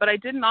Disney fan, but I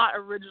did not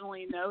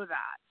originally know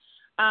that.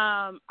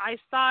 I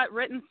saw it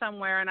written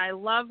somewhere, and I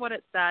love what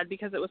it said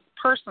because it was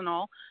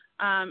personal.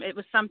 It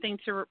was something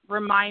to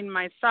remind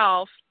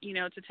myself,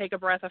 to take a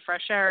breath of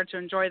fresh air, to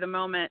enjoy the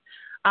moment,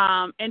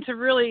 and to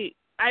really,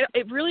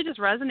 it really just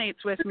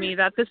resonates with me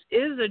that this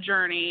is a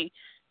journey,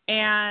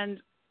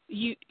 and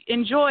you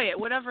enjoy it,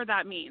 whatever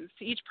that means.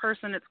 To each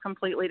person, it's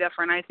completely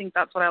different. I think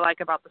that's what I like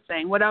about the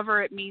saying.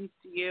 Whatever it means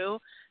to you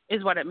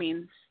is what it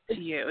means to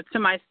you. To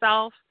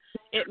myself,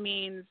 it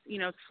means,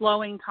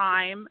 slowing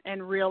time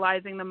and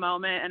realizing the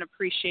moment and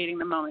appreciating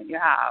the moment you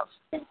have.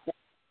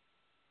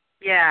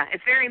 Yeah,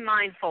 it's very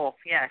mindful,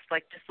 yes,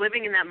 like just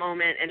living in that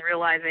moment and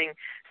realizing,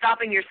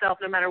 stopping yourself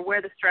no matter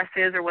where the stress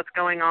is or what's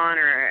going on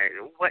or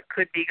what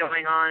could be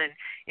going on and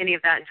any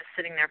of that, and just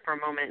sitting there for a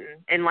moment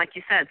and like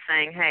you said,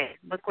 saying, hey,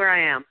 look where I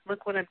am,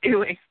 look what I'm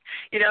doing,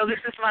 this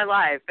is my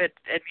life, and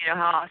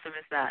how awesome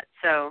is that?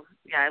 So,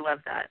 yeah, I love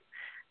that.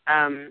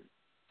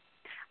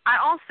 I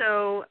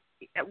also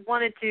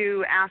wanted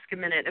to ask a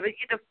minute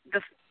about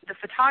the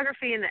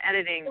photography and the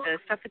editing, the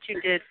stuff that you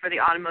did for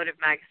the Automotive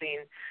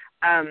magazine.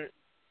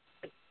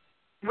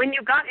 When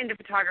you got into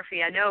photography,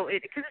 I know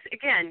because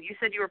again, you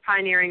said you were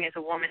pioneering as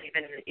a woman,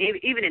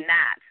 even in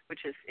that,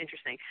 which is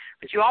interesting.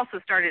 But you also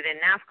started in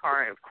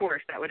NASCAR, of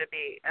course. That would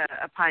be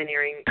a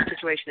pioneering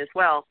situation as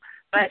well.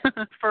 But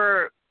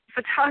for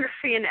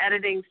photography and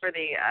editing for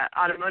the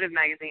Automotive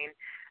magazine,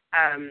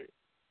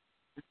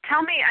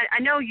 tell me.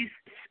 I know you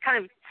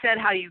kind of said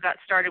how you got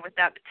started with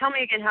that, but tell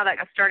me again how that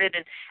got started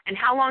and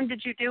how long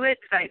did you do it?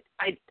 Because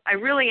I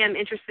really am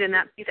interested in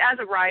that. Because as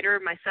a writer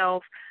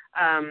myself,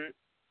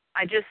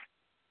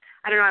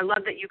 I don't know, I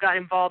love that you got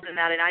involved in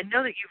that, and I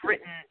know that you've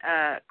written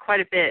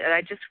quite a bit, and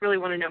I just really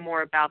want to know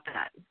more about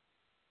that.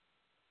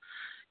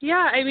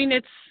 Yeah, I mean,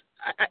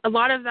 a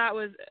lot of that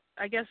was,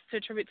 I guess, to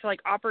attribute to,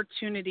 like,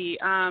 opportunity.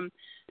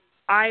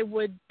 I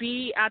would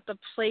be at the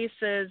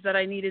places that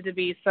I needed to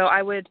be, so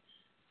I was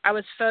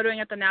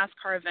photoing at the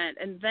NASCAR event,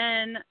 and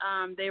then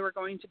they were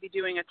going to be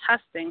doing a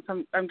testing.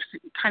 So I'm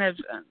kind of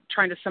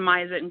trying to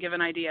surmise it and give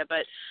an idea,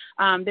 but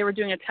they were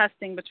doing a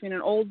testing between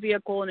an old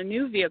vehicle and a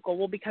new vehicle.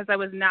 Well, because I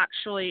was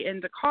naturally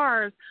into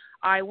cars,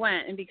 I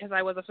went, and because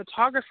I was a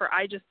photographer,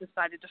 I just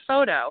decided to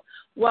photo.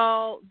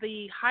 Well,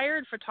 the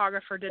hired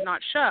photographer did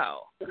not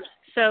show.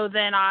 So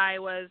then I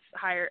was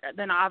hired.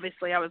 Then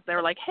obviously I was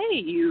there like, hey,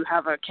 you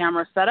have a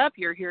camera set up.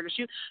 You're here to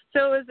shoot.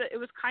 So it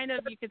was kind of,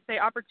 you could say,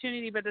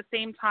 opportunity, but at the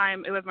same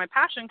time, it was my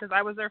passion because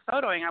I was there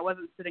photoing. I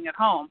wasn't sitting at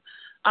home.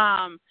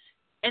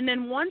 And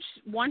then once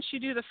you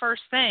do the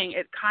first thing,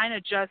 it kind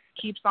of just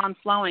keeps on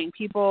flowing.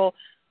 People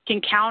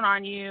can count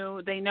on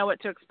you. They know what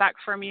to expect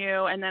from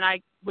you. And then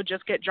I would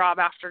just get job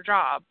after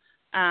job.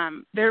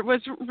 There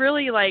was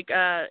really like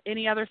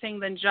any other thing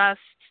than just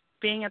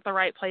being at the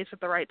right place at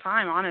the right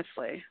time,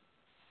 honestly.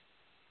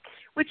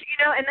 Which,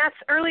 and that's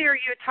earlier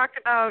you had talked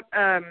about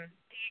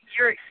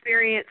your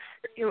experience,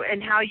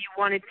 and how you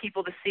wanted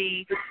people to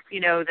see,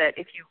 that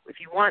if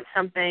you want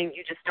something,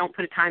 you just don't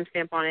put a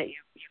timestamp on it.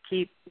 You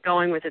keep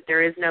going with it.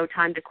 There is no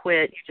time to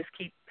quit. You just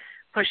keep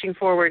pushing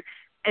forward.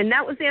 And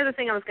that was the other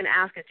thing I was going to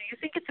ask is, do you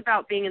think it's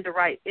about being in the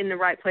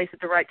right place at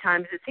the right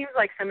time? Because it seems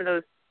like some of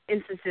those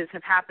instances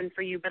have happened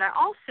for you. But I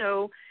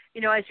also,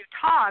 as you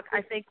talk,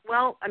 I think,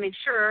 well, I mean,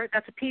 sure,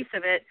 that's a piece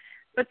of it.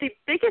 But the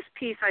biggest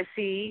piece I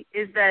see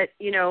is that,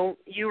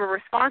 you were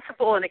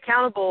responsible and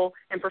accountable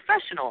and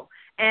professional.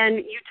 And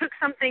you took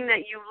something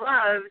that you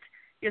loved,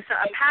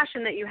 a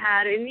passion that you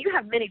had, and you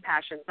have many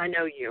passions. I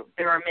know you.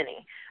 There are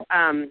many.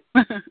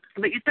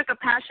 But you took a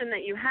passion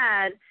that you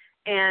had,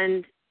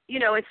 and,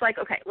 it's like,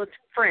 okay, let's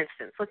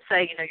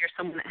say, you're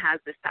someone that has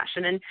this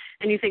passion,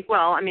 and you think,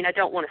 well, I mean, I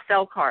don't want to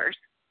sell cars,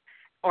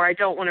 or I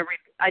don't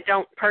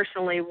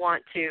personally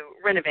want to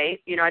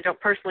renovate. I don't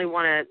personally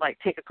want to like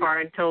take a car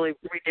and totally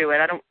redo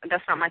it.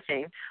 That's not my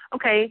thing.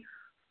 Okay.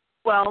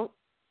 Well,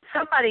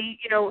 somebody,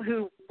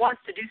 who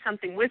wants to do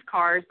something with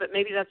cars, but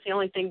maybe that's the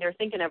only thing they're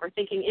thinking of, or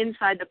thinking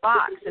inside the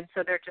box. And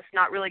so they're just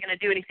not really going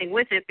to do anything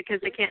with it because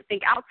they can't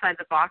think outside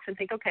the box and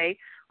think, okay,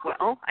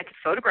 well, I could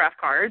photograph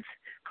cars,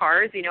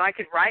 I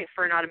could write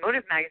for an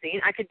automotive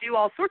magazine. I could do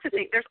all sorts of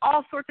things. There's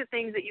all sorts of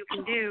things that you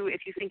can do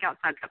if you think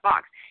outside the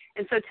box.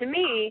 And so to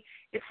me,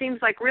 it seems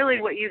like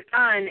really what you've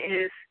done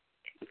is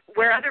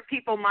where other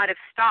people might have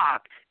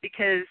stopped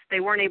because they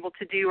weren't able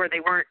to do or they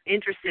weren't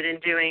interested in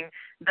doing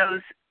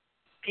those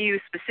few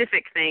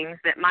specific things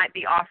that might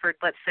be offered,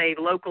 let's say,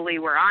 locally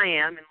where I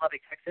am in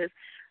Lubbock, Texas.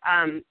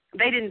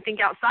 They didn't think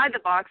outside the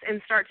box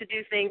and start to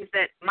do things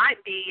that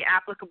might be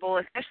applicable,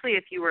 especially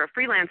if you were a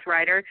freelance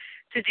writer,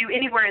 to do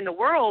anywhere in the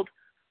world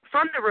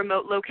from the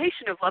remote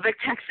location of Lubbock,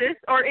 Texas,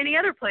 or any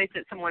other place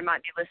that someone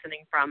might be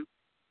listening from.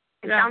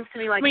 It sounds to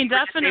me like you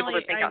were just able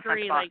to think outside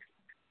the box.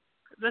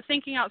 the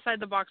thinking outside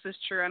the box is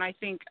true, and I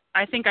think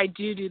I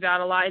do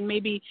that a lot. And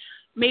maybe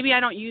I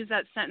don't use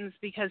that sentence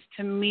because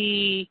to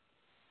me,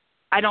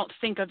 I don't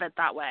think of it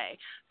that way,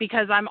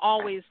 because I'm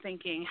always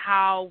thinking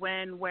how,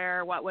 when,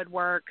 where, what would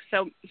work.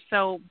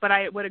 But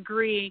I would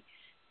agree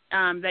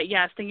that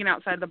yes, thinking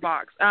outside the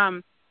box.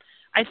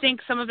 I think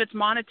some of it's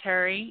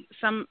monetary.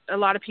 A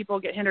lot of people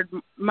get hindered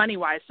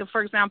money-wise. So,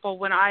 for example,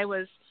 when I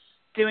was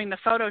doing the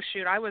photo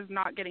shoot, I was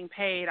not getting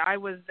paid. I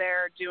was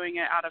there doing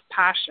it out of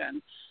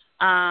passion.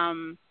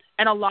 And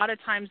a lot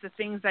of times the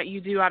things that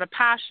you do out of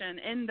passion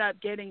end up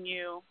getting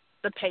you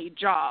the paid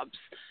jobs.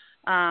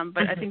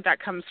 But I think that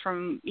comes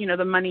from,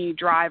 the money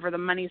drive or the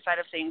money side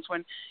of things.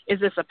 When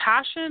is this a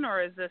passion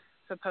or is this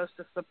supposed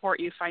to support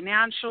you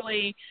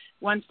financially?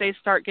 Once they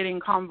start getting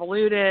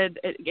convoluted,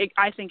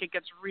 I think it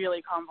gets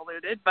really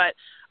convoluted. But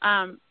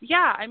I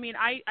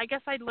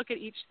guess I'd look at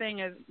each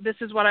thing as this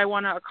is what I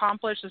want to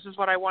accomplish, this is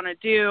what I want to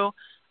do,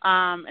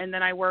 and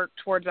then I work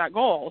towards that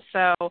goal.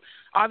 So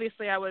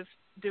obviously I was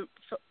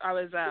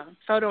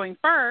photoing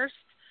first,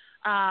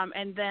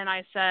 and then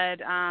I said,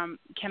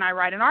 can I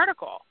write an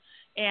article?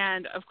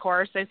 And of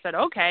course they said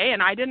okay,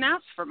 and I didn't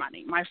ask for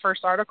money. My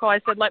first article, I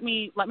said, let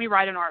me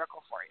write an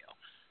article for you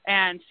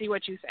and see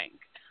what you think,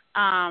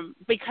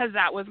 because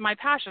that was my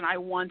passion. I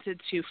wanted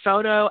to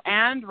photo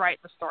and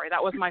write the story.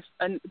 That was my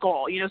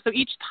goal. So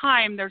each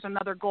time there's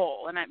another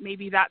goal, and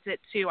maybe that's it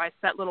too. I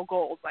set little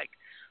goals like,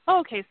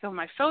 okay, so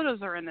my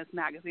photos are in this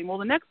magazine. Well,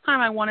 the next time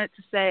I want it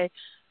to say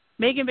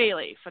Megan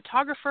Bailey,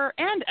 photographer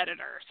and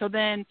editor. So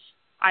then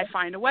I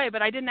find a way,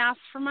 but I didn't ask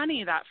for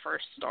money that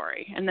first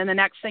story. And then the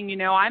next thing you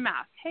know, I'm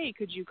asked, hey,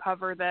 could you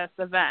cover this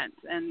event?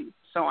 And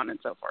so on and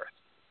so forth.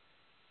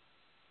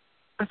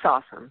 That's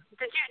awesome.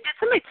 Did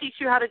somebody teach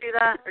you how to do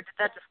that, or did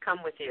that just come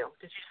with you?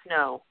 Did you just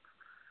know?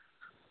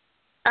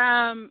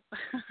 I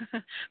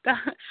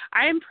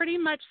am pretty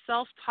much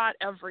self-taught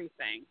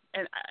everything,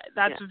 and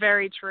that's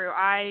very true.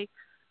 I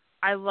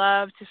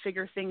love to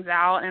figure things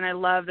out, and I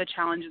love the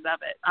challenges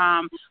of it.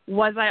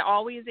 Was I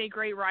always a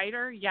great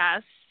writer?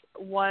 Yes.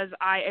 Was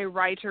I a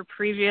writer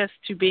previous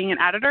to being an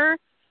editor?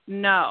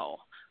 No.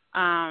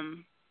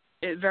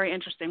 Very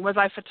interesting. Was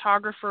I a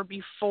photographer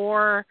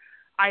before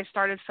I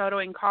started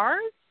photoing cars?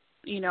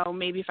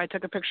 Maybe if I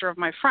took a picture of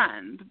my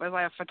friend. Was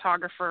I a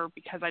photographer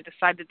because I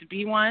decided to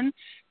be one?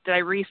 Did I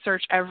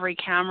research every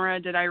camera?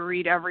 Did I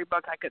read every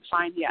book I could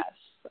find? Yes.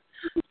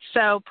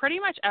 So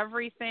pretty much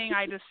everything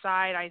I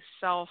decide I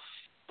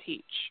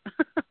self-teach.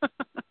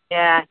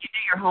 Yeah, you do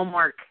your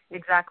homework.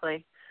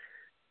 Exactly.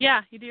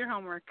 Yeah, you do your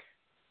homework.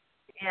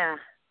 Yeah,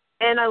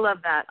 and I love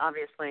that,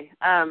 obviously.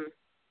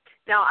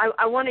 Now,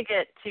 I want to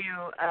get to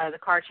the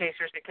car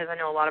chasers, because I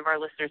know a lot of our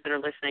listeners that are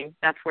listening,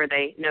 that's where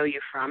they know you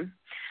from.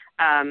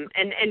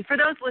 And for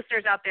those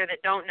listeners out there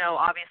that don't know,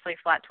 obviously,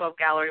 Flat 12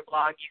 Gallery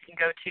blog, you can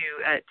go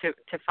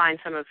to find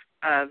some of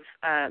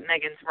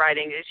Megan's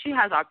writing. She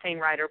has Octane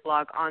Writer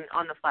blog on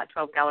the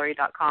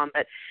flat12gallery.com,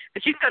 but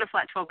you can go to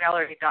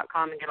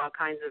flat12gallery.com and get all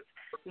kinds of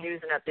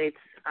news and updates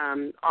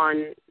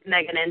on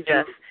Megan and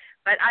Jeff.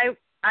 But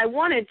I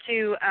wanted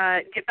to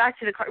get back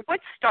to the car.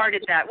 What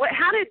started that?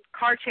 How did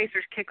Car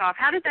Chasers kick off?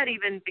 How did that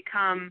even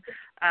become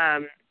a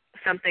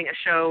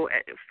show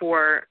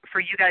for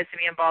you guys to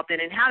be involved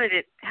in? And how did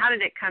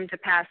it come to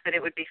pass that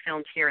it would be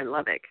filmed here in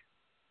Lubbock?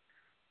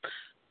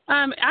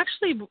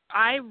 Actually,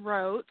 I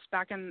wrote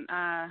back in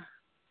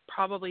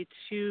probably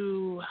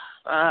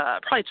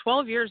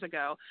 12 years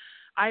ago.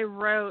 I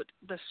wrote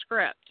the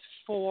script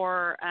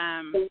for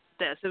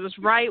this. It was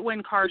right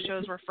when car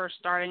shows were first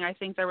starting. I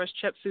think there was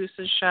Chip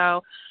Foose's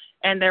show,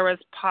 and there was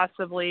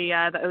possibly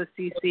the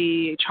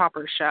OCC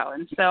Chopper show.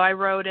 And so I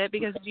wrote it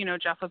because,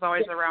 Jeff was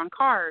always around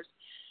cars.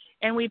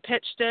 And we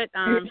pitched it.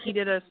 He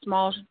did a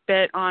small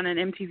bit on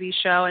an MTV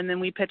show, and then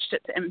we pitched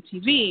it to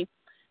MTV.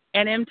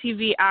 And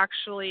MTV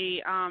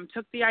actually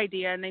took the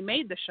idea, and they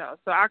made the show.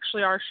 So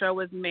actually our show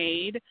was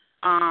made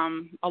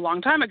a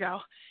long time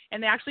ago.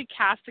 And they actually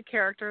cast a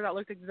character that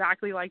looked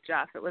exactly like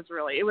Jeff. It was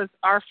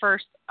our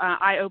first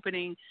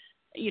eye-opening,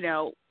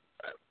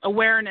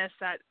 awareness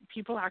that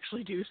people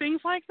actually do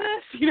things like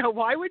this.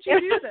 Why would you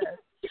do this?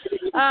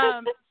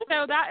 So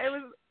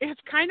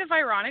it's kind of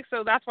ironic.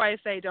 So that's why I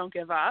say don't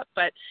give up.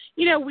 But,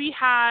 we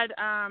had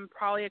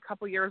probably a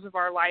couple years of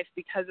our life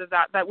because of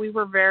that we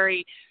were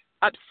very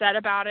upset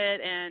about it.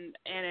 And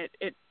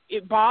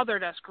it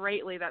bothered us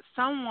greatly that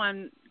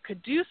someone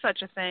could do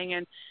such a thing.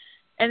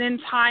 And in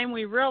time,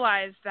 we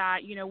realized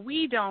that,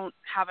 we don't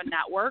have a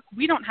network.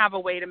 We don't have a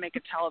way to make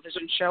a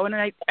television show. And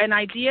an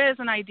idea is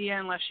an idea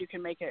unless you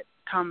can make it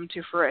come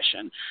to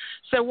fruition.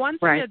 So once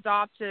we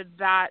adopted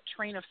that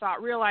train of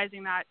thought,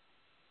 realizing that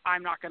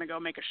I'm not going to go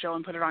make a show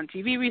and put it on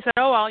TV, we said,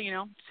 oh, well,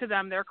 to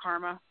them, their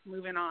karma,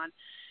 moving on.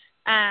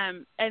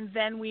 And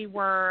then we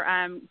were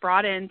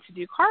brought in to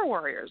do Car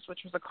Warriors, which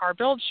was a car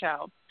build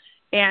show.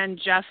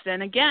 And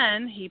Justin,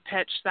 again, he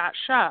pitched that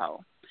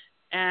show.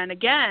 And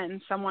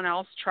again, someone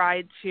else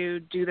tried to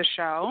do the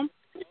show,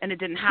 and it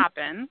didn't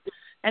happen.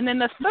 And then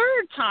the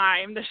third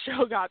time the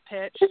show got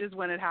pitched is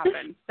when it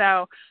happened.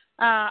 So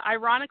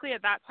Ironically,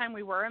 at that time,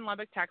 we were in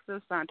Lubbock,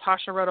 Texas.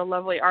 Tasha wrote a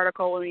lovely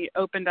article when we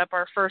opened up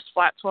our first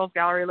Flat 12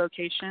 gallery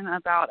location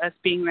about us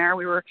being there.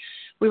 We were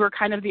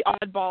kind of the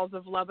oddballs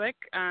of Lubbock,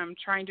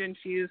 trying to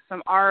infuse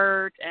some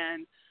art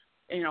and,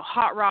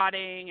 hot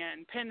rodding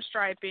and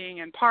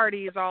pinstriping and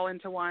parties all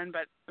into one,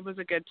 but it was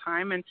a good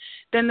time. And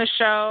then the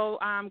show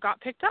got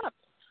picked up.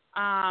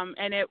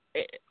 And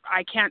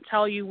I can't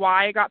tell you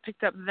why it got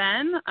picked up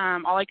then.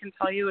 All I can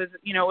tell you is,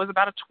 it was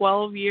about a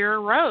 12-year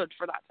road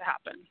for that to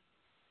happen.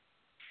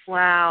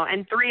 Wow,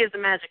 and 3 is a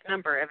magic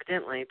number,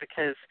 evidently,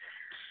 because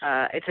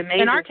it's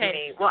amazing in our to case.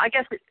 me. Well, I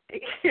guess,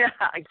 yeah,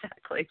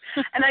 exactly.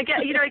 And I guess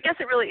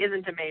it really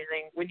isn't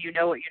amazing when you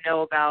know what you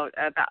know about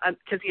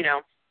because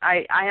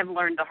I have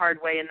learned the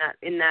hard way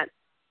in that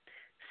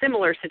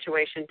similar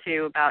situation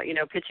too about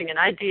pitching an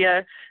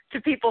idea to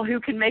people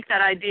who can make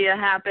that idea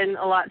happen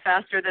a lot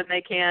faster than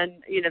they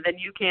can than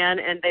you can,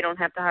 and they don't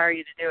have to hire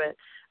you to do it.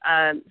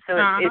 So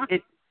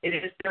it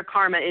is their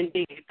karma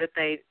indeed that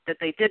they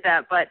did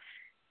that, but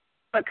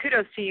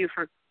kudos to you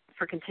for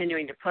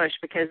continuing to push,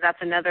 because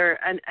that's another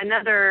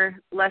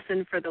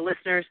lesson for the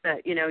listeners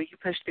that you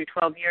pushed through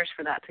 12 years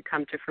for that to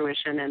come to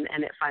fruition,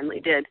 and it finally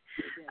did.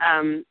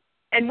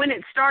 And when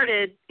it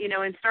started,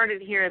 and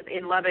started here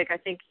in Lubbock, I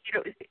think,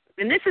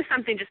 and this is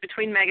something just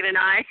between Megan and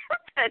I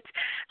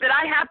that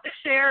I have to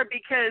share,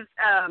 because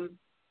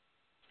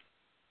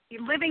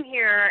living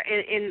here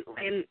in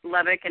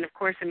Lubbock, and of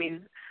course, I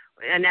mean,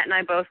 Annette and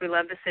I both, we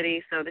love the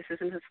city, so this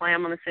isn't a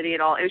slam on the city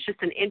at all. It was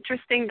just an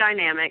interesting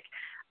dynamic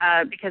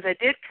because I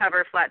did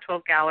cover Flat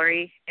 12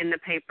 Gallery in the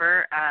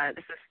paper.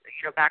 This is,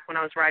 back when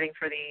I was writing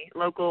for the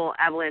local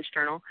Avalanche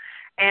Journal.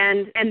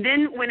 And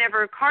then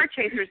whenever Car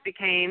Chasers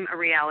became a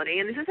reality,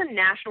 and this is a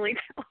nationally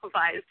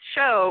televised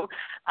show,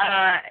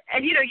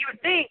 and you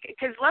would think,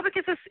 because Lubbock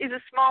is a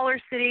smaller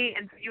city,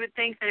 and you would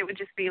think that it would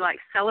just be like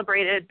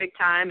celebrated big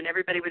time, and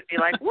everybody would be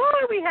like,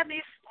 whoa, we have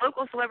these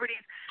local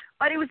celebrities.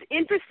 But it was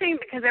interesting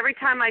because every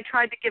time I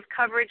tried to give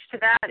coverage to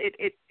that,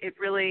 it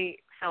really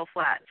fell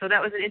flat. So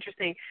that was an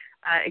interesting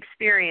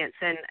experience,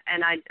 and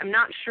I'm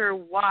not sure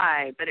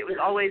why, but it was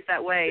always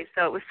that way.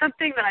 So it was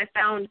something that I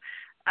found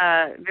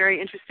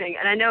very interesting.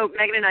 And I know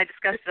Megan and I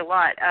discussed it a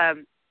lot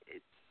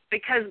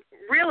because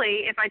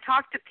really, if I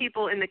talk to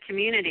people in the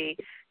community,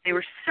 they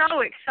were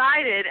so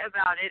excited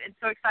about it and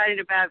so excited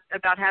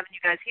about having you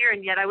guys here,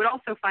 and yet I would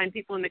also find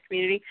people in the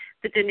community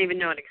that didn't even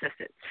know it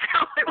existed.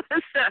 So it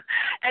was,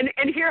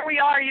 and here we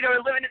are,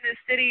 living in this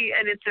city,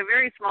 and it's a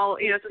very small,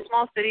 it's a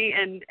small city,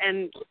 and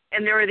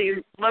there are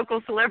these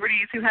local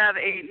celebrities who have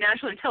a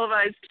nationally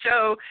televised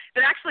show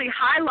that actually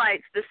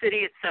highlights the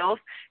city itself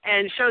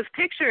and shows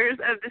pictures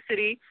of the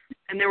city,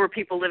 and there were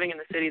people living in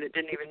the city that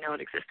didn't even know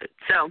it existed.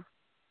 So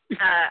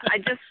I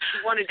just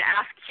wanted to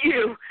ask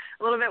you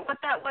a little bit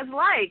what that was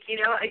like.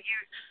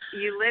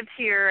 You lived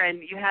here and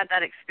you had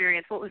that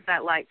experience. What was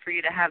that like for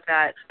you to have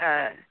that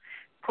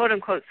quote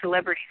unquote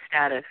celebrity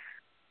status?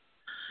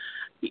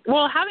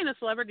 Well, having a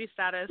celebrity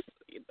status,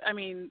 I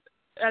mean,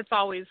 that's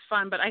always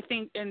fun. But I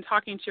think in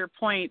talking to your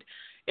point,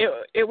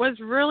 it was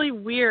really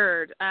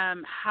weird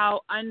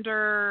how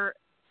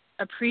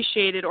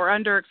underappreciated or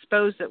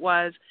underexposed it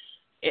was.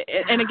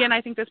 And again,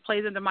 I think this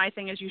plays into my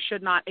thing is you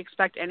should not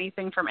expect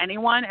anything from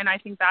anyone. And I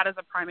think that is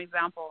a prime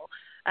example.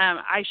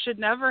 I should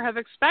never have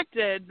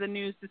expected the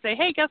news to say,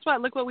 hey, guess what?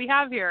 Look what we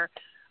have here.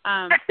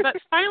 But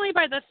finally,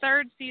 by the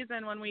 3rd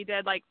season, when we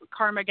did like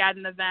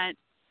Carmageddon event,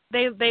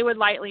 they would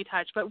lightly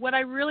touch. But what I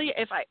really,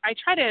 if I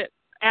try to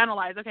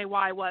analyze, okay,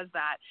 why was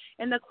that?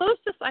 And the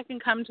closest I can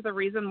come to the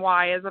reason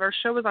why is that our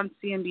show was on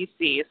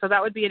CNBC. So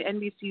that would be an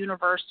NBC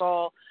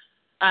Universal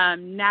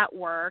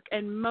network,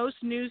 and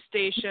most news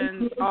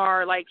stations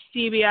are like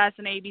CBS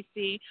and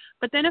ABC.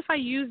 But then if I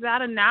use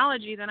that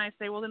analogy, then I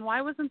say, well, then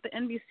why wasn't the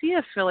NBC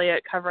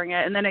affiliate covering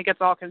it? And then it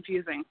gets all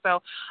confusing.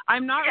 So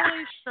I'm not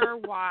really sure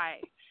why.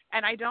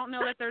 And I don't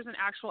know that there's an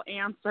actual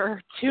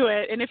answer to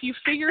it. And if you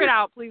figure it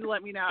out, please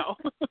let me know.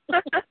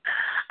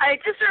 I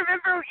just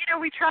remember,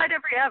 we tried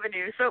every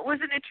avenue. So it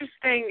was an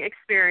interesting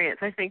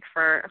experience, I think,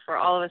 for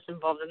all of us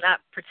involved in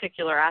that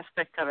particular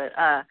aspect of it.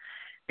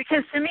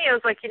 Because to me, it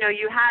was like,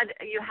 you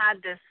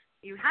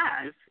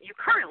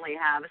currently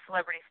have a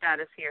celebrity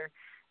status here,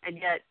 and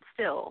yet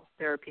still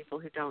there are people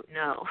who don't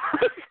know.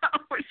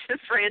 So it's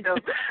just random.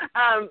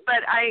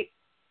 But I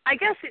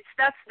guess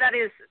that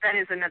is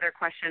another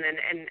question,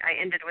 and I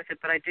ended with it,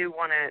 but I do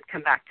want to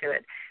come back to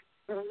it.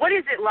 What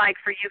is it like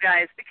for you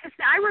guys? Because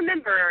I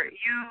remember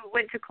you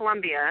went to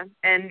Columbia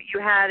and you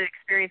had an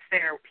experience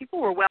there. People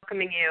were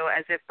welcoming you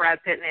as if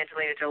Brad Pitt and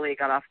Angelina Jolie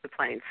got off the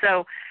plane.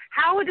 So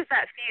how does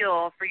that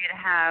feel for you to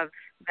have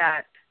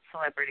that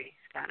celebrity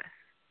status?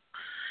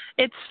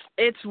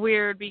 It's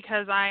weird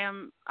because I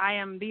am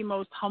the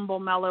most humble,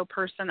 mellow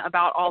person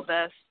about all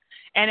this.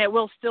 And it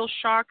will still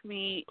shock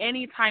me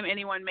anytime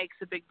anyone makes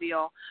a big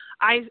deal.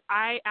 I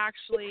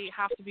actually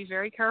have to be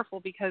very careful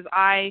because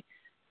I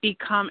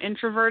become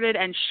introverted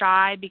and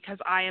shy because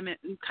I am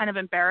kind of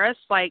embarrassed.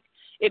 Like,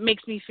 it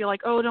makes me feel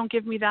like, oh, don't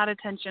give me that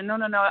attention. No,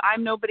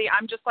 I'm nobody.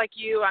 I'm just like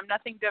you. I'm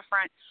nothing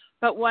different.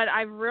 But what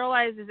I've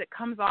realized is it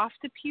comes off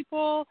to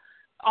people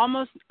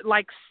almost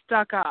like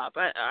stuck up.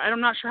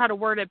 I'm not sure how to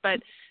word it, but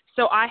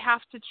so I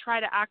have to try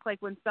to act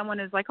like when someone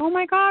is like, oh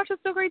my gosh,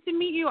 it's so great to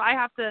meet you, I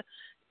have to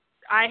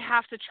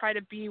try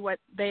to be what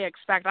they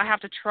expect. I have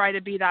to try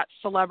to be that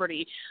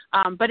celebrity.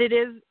 But it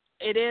is,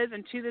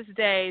 and to this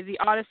day, the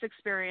oddest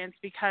experience,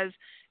 because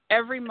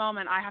every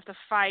moment I have to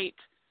fight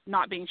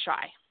not being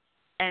shy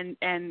and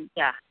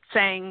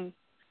saying,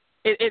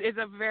 it is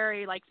a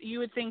very, like, you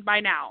would think by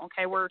now,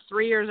 okay, we're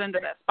 3 years into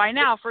this. By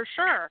now, for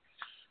sure,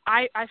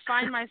 I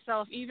find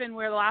myself, even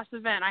where the last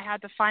event, I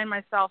had to find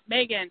myself,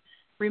 Megan,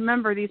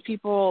 remember, these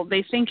people,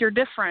 they think you're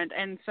different,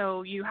 and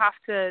so you have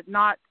to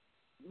not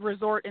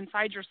resort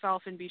inside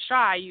yourself and be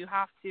shy. You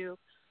have to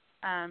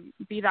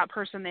be that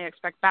person they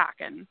expect back,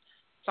 and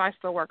so I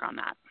still work on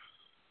that.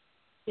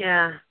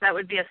 Yeah, that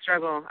would be a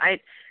struggle.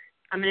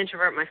 I'm an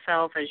introvert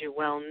myself, as you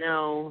well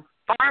know,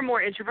 far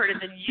more introverted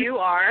than you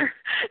are,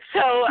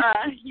 so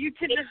you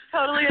can just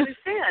totally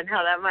understand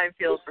how that might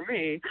feel for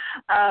me.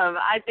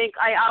 I think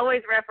I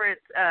always reference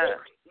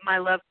my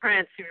love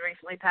Prince, who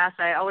recently passed.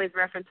 I always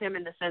reference him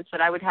in the sense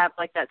that I would have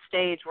like that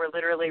stage where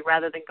literally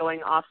rather than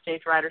going off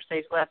stage right or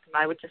stage left,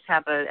 I would just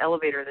have an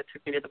elevator that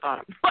took me to the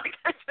bottom. Like,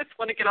 I just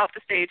want to get off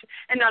the stage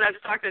and not have to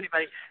talk to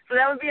anybody. So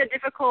that would be a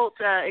difficult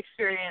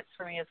experience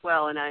for me as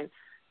well, and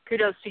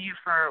kudos to you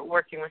for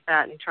working with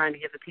that and trying to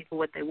give the people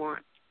what they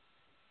want.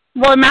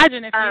 Well,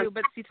 imagine if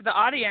but see, to the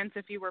audience,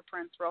 if you were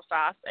Prince real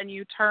fast and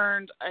you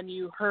turned and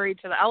you hurried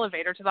to the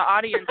elevator, to the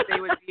audience, they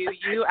would view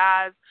you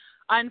as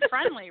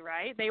unfriendly,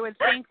 right? They would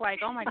think like,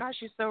 oh my gosh,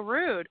 she's so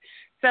rude.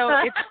 So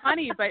it's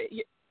funny, but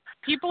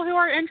people who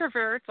are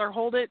introverts or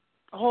hold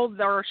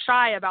or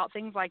shy about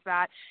things like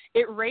that,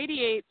 it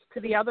radiates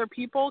to the other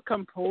people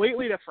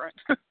completely different.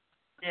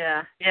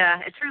 Yeah,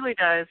 it truly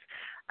does.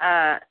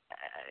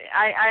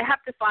 I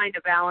have to find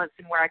a balance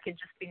in where I can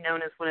just be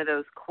known as one of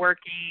those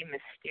quirky,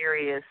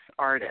 mysterious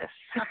artists.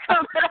 So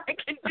that I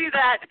can do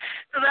that,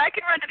 so that I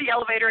can run to the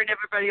elevator and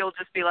everybody will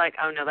just be like,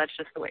 oh no, that's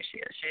just the way she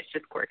is. She's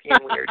just quirky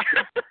and weird.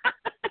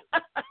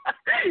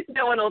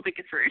 No one will think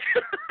it's rude.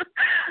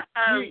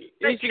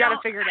 You got to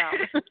figure it out.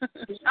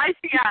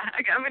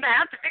 I'm going to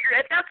have to figure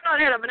it. If that's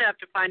not it, I'm going to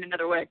have to find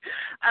another way.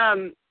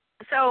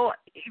 So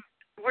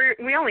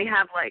we only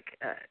have like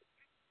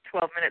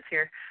 12 minutes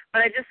here,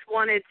 but I just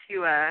wanted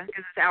to,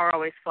 because this hour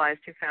always flies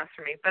too fast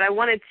for me, but I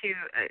wanted to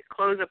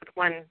close up with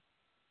one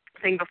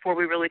thing before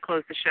we really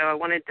close the show. I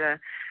wanted to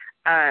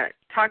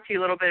talk to you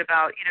a little bit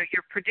about,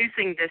 you're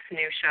producing this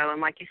new show,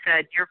 and like you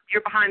said,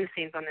 you're behind the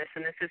scenes on this,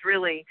 and this is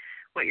really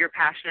what you're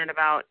passionate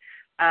about.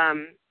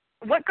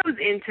 What goes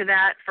into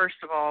that, first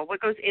of all?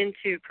 What goes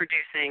into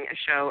producing a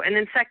show? And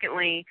then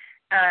secondly,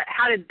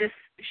 how did this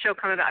show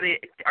come about?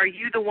 Are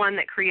you the one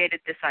that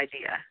created this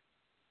idea?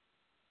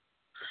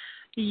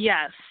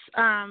 Yes.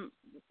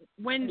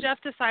 When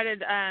Jeff decided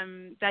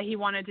that he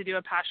wanted to do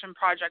a passion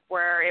project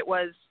where it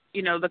was,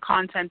 the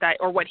content that,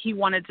 or what he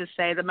wanted to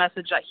say, the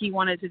message that he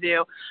wanted to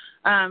do,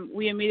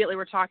 we immediately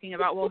were talking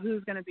about, well,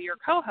 who's going to be your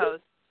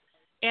co-host?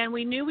 And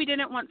we knew we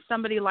didn't want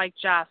somebody like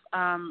Jeff.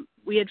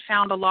 We had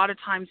found a lot of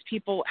times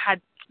people had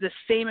the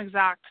same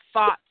exact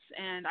thoughts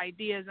and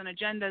ideas and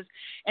agendas,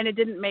 and it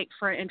didn't make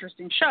for an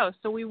interesting show.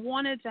 So we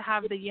wanted to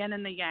have the yin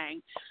and the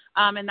yang,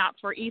 and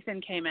that's where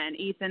Ethan came in.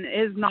 Ethan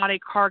is not a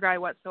car guy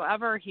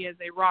whatsoever. He is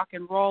a rock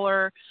and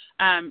roller.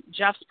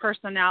 Jeff's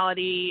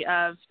personality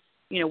of,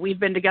 we've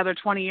been together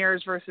 20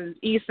 years versus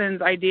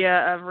Ethan's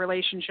idea of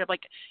relationship,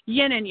 like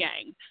yin and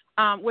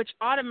yang, which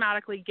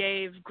automatically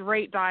gave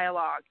great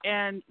dialogue.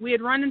 And we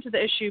had run into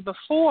the issue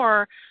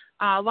before.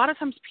 A lot of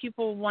times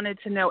people wanted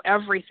to know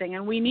everything,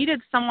 and we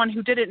needed someone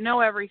who didn't know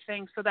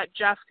everything so that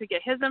Jeff could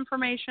get his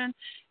information,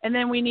 and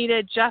then we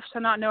needed Jeff to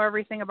not know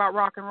everything about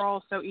rock and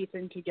roll so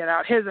Ethan could get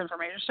out his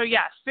information. So,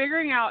 yes,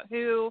 figuring out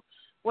who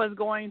was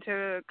going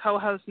to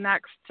co-host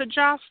next to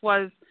Jeff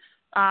was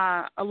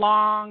a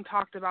long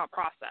talked-about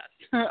process,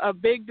 a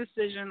big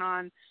decision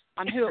on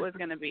who it was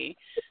going to be.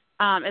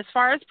 As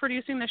far as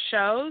producing the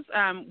shows,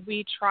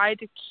 we tried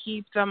to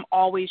keep them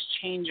always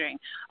changing.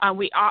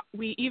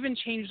 We even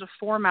changed the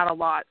format a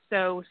lot.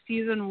 So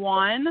season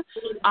 1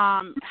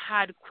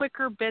 had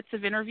quicker bits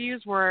of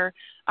interviews where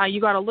you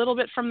got a little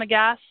bit from the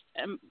guests.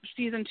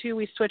 Season 2,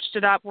 we switched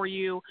it up where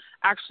you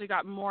actually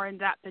got more in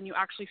depth and you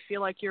actually feel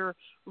like you're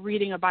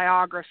reading a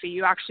biography.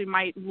 You actually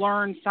might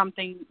learn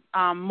something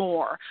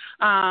more.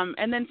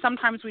 And then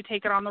sometimes we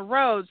take it on the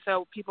road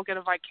so people get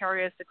a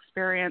vicarious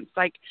experience,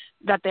 like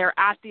that they're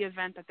at the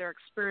event, that they're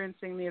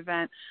experiencing the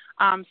event.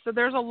 So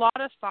there's a lot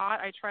of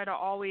thought. I try to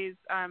always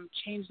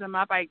change them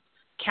up. I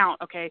count,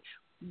 okay,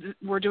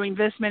 we're doing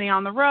this many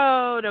on the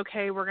road.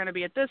 Okay, we're going to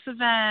be at this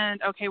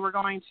event. Okay, we're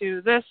going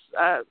to this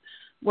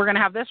we're going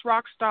to have this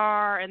rock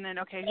star, and then,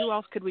 okay, who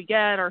else could we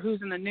get, or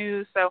who's in the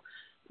news? So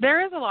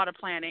there is a lot of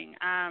planning,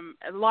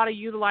 a lot of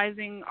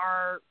utilizing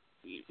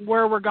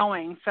where we're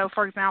going. So,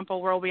 for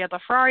example, we'll be at the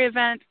Ferrari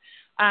event,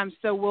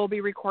 so we'll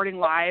be recording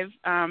live,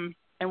 and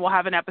we'll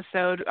have an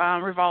episode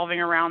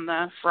revolving around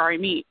the Ferrari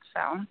meet.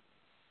 So,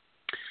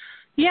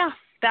 yeah,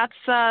 that's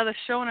the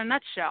show in a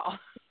nutshell.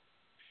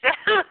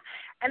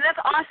 And that's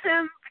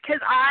awesome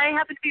because I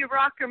happen to be a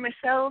rocker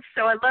myself,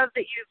 so I love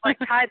that you've like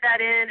tied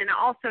that in. And I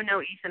also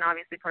know Ethan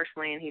obviously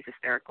personally, and he's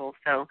hysterical.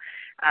 So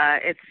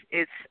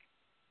it's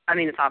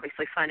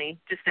obviously funny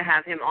just to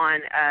have him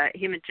on.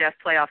 Him and Jeff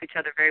play off each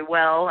other very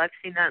well. I've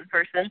seen that in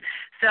person.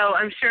 So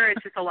I'm sure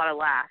it's just a lot of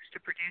laughs to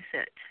produce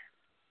it.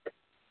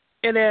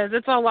 It is.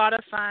 It's a lot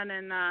of fun.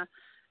 And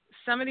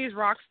some of these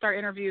rock star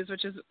interviews,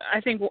 which is,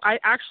 I think, I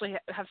actually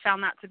have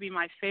found that to be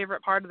my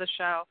favorite part of the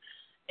show,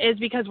 is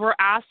because we're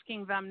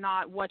asking them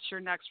not what's your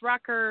next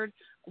record,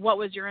 what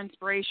was your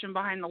inspiration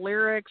behind the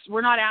lyrics.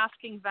 We're not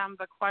asking them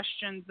the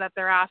questions that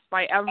they're asked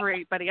by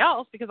everybody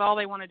else because all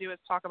they want to do is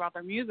talk about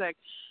their music.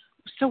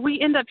 So we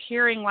end up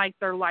hearing like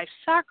their life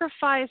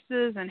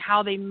sacrifices and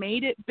how they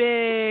made it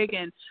big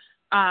and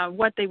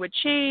what they would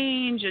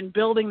change and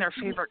building their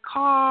favorite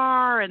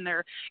car. And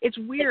it's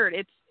weird.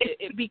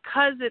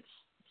 Because it's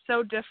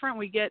so different,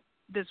 we get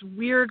this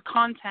weird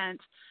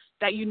content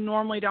that you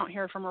normally don't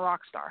hear from a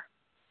rock star.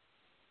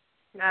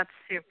 That's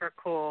super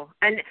cool.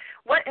 And can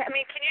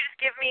you just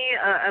give me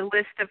a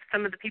list of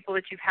some of the people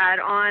that you've had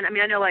on? I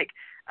mean, I know like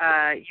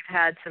you've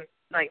had some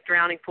like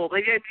Drowning Pool, but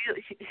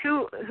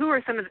who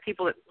are some of the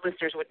people that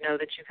listeners would know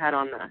that you've had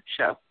on the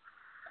show?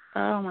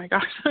 Oh my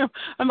gosh.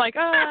 I'm like,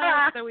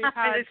 so we've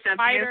had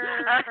Spider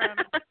from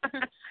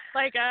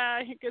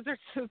because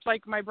it's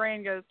like my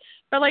brain goes,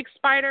 but like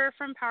Spider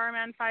from Power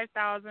Man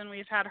 5000,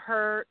 we've had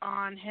Hurt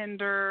on,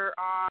 Hinder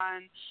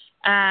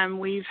on,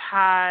 we've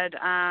had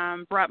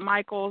Bret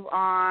Michaels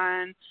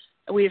on,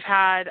 we've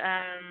had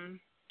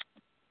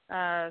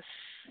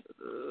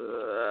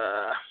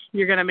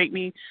you're going to make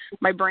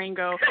my brain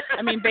go.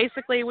 I mean,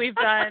 basically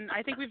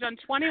I think we've done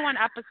 21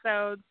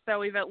 episodes, so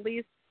we've at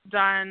least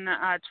done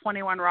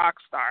 21 rock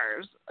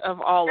stars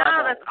of all levels.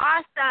 Oh, that's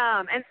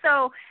awesome. And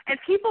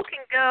people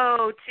can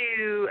go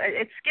to,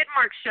 it's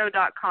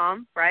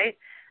skidmarkshow.com, right?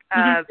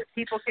 Mm-hmm.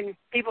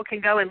 People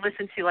can go and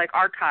listen to like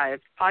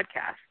archived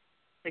podcasts.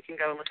 They can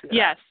go and listen to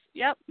Yes.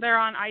 Yep. They're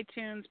on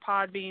iTunes,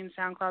 Podbean,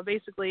 SoundCloud.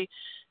 Basically,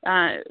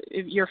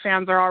 if your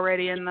fans are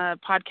already in the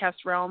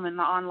podcast realm and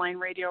the online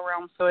radio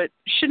realm, so it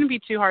shouldn't be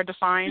too hard to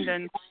find.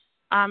 And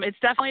it's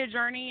definitely a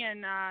journey.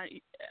 And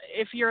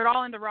if you're at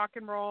all into rock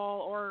and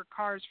roll or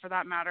cars for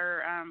that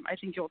matter, I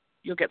think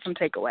you'll get some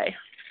takeaway.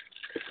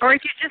 Or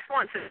if you just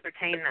want some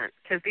entertainment,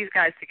 because these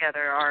guys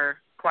together are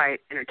quite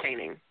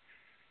entertaining.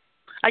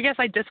 I guess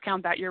I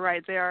discount that. You're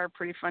right. They are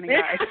pretty funny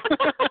guys.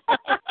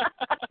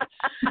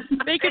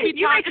 They could be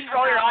you might just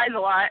roll your eyes a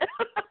lot.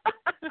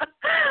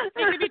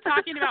 They could be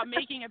talking about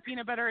making a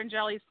peanut butter and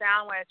jelly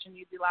sandwich, and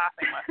you'd be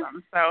laughing with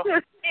them. So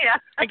yeah,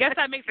 I guess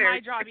that makes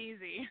my job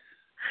easy.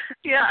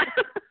 Yeah.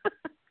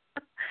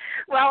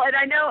 Well, and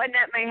I know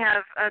Annette may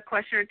have a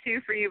question or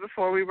two for you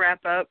before we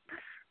wrap up.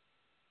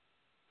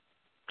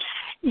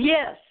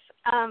 Yes.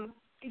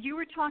 You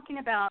were talking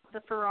about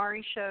the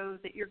Ferrari show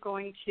that you're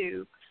going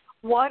to.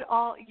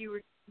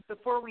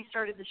 Before we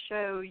started the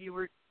show, you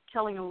were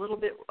telling a little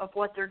bit of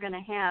what they're going to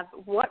have.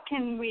 What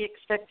can we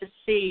expect to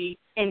see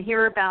and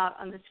hear about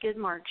on the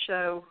Skidmark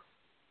show?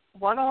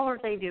 What all are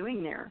they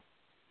doing there?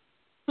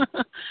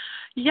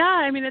 Yeah,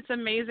 I mean, it's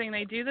amazing.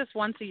 They do this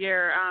once a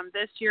year.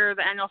 This year,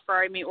 the annual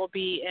Ferrari meet will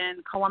be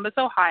in Columbus,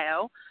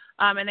 Ohio,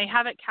 and they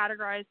have it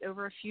categorized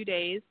over a few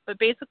days. But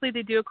basically,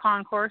 they do a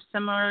concourse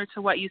similar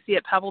to what you see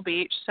at Pebble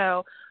Beach.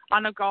 So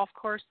on a golf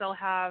course, they'll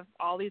have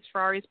all these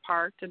Ferraris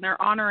parked, and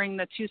they're honoring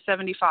the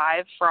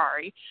 275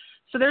 Ferrari.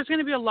 So there's going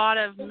to be a lot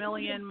of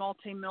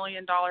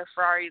multi-million-dollar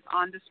Ferraris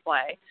on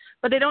display.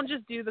 But they don't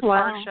just do the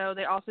car show.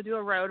 They also do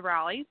a road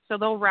rally. So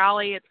they'll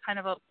rally. It's kind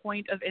of a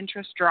point of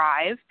interest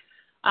drive.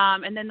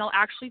 And then they'll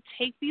actually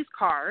take these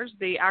cars,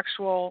 the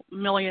actual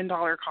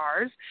million-dollar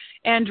cars,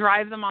 and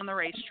drive them on the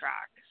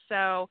racetrack.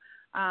 So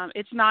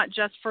it's not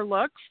just for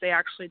looks. They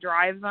actually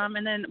drive them.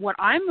 And then what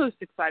I'm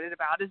most excited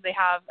about is they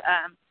have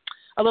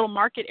a little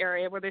market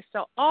area where they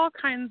sell all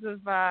kinds of,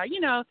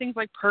 things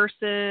like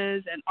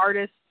purses and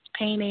artists'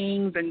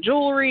 paintings and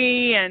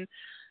jewelry. And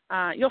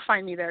you'll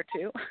find me there,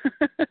 too.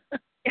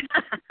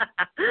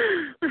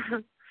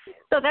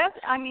 So that's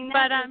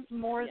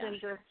more than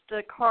just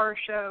the car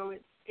show.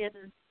 It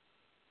is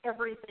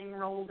everything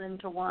rolled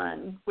into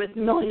one with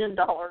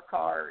million-dollar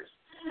cars.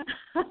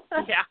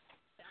 Yeah.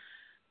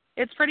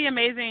 It's pretty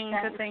amazing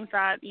to think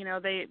that,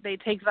 they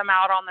take them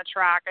out on the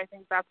track. I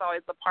think that's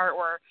always the part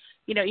where,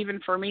 even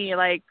for me,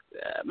 like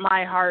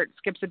my heart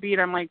skips a beat.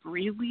 I'm like,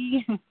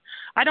 really?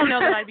 I don't know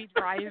that I'd be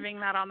driving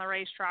that on the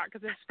racetrack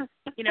because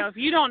if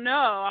you don't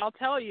know, I'll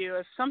tell you,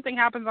 if something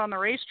happens on the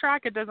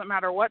racetrack, it doesn't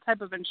matter what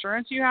type of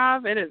insurance you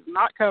have, it is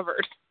not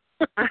covered.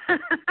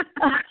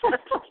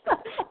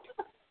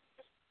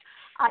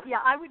 Yeah,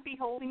 I would be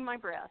holding my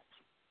breath.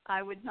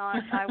 I would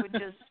not.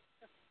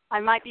 I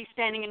might be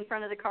standing in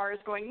front of the cars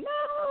going,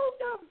 no,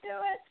 don't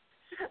do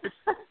it.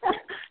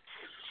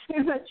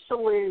 Too much to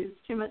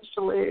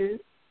lose.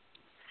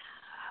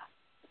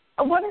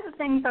 One of the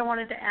things I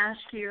wanted to ask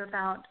you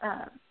about,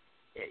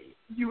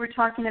 you were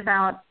talking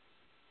about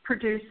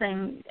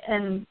producing,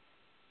 and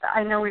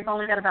I know we've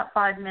only got about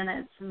 5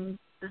 minutes, and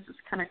this is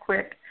kind of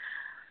quick.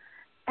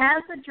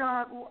 As a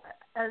job,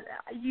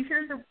 you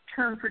hear the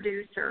term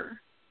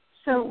producer.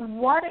 So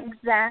what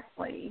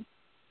exactly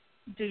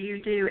do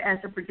you do as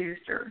a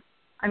producer?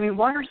 I mean,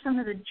 what are some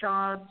of the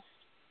jobs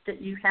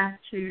that you have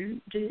to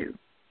do?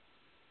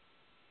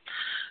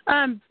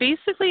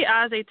 Basically,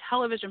 as a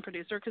television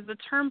producer, because the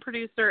term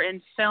producer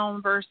in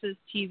film versus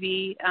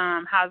TV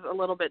has a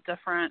little bit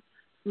different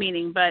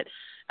meaning, but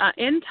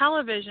in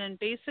television,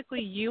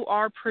 basically you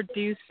are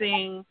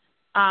producing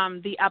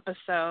the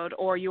episode,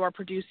 or you are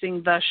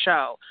producing the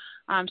show.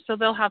 So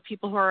they'll have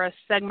people who are a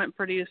segment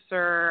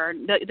producer.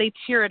 They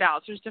tier it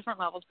out. So there's different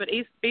levels. But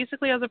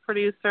basically, as a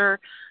producer,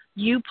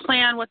 you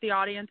plan what the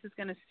audience is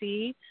going to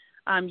see.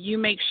 You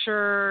make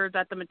sure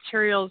that the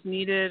materials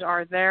needed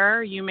are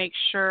there. You make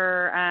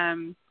sure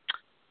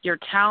your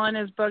talent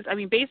is booked. I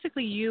mean,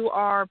 basically, you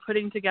are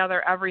putting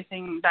together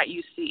everything that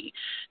you see.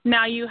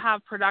 Now, you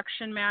have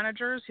production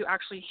managers who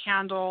actually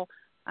handle,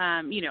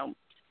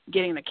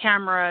 getting the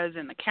cameras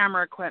and the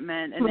camera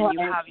equipment, and then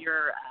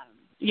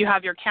you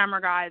have your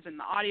camera guys and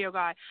the audio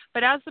guy.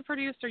 But as the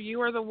producer,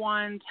 you are the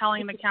one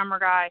telling the camera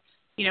guy,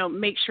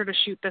 make sure to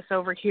shoot this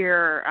over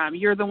here.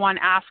 You're the one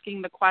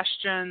asking the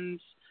questions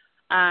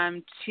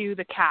to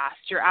the cast.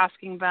 You're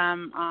asking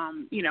them,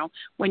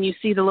 when you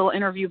see the little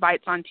interview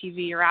bites on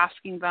TV, you're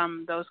asking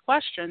them those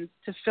questions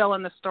to fill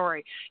in the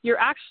story. You're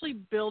actually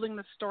building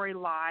the story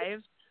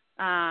live.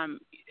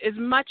 As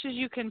much as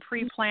you can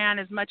pre-plan,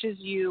 as much as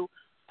you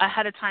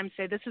ahead of time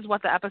say, this is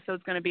what the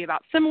episode's going to be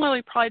about.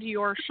 Similarly, probably to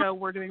your show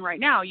we're doing right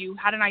now, you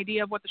had an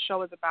idea of what the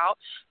show is about,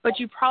 but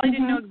you probably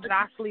didn't know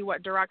exactly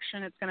what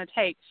direction it's going to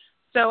take.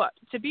 So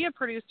to be a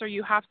producer,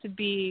 you have to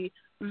be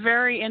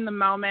very in the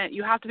moment.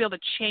 You have to be able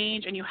to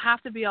change, and you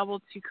have to be able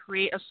to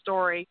create a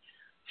story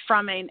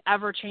from an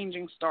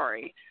ever-changing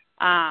story,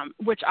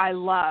 which I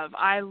love.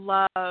 I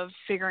love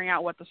figuring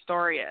out what the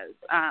story is.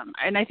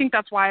 And I think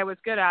that's why I was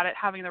good at it,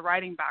 having the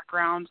writing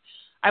background.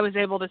 I was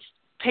able to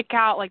pick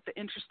out like the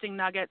interesting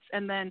nuggets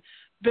and then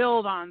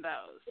build on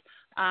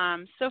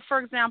those. So for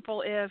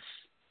example, if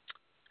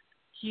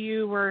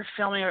you were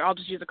filming, I'll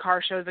just use a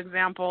car show as an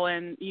example,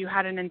 and you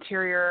had an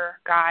interior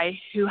guy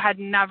who had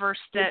never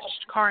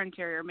stitched car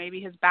interior.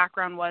 Maybe his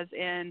background was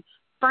in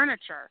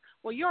furniture.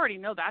 Well, you already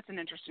know that's an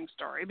interesting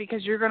story,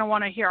 because you're going to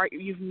want to hear,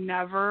 you've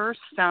never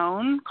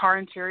sewn car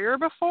interior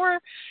before,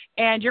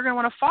 and you're going to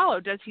want to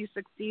follow, does he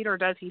succeed or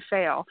does he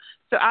fail?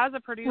 So as a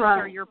producer,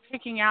 right, you're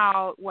picking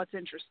out what's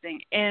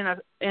interesting in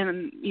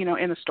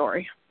a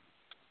story.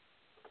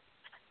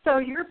 So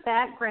your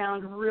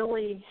background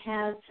really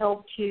has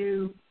helped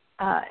you,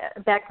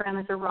 background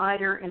as a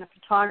writer and a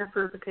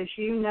photographer, because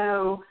you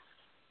know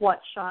what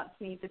shots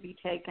need to be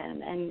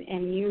taken,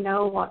 and you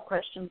know what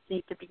questions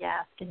need to be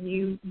asked, and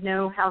you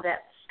know how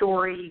that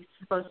story is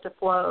supposed to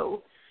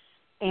flow.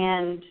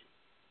 And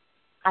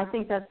I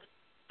think that's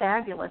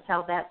fabulous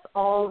how that's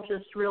all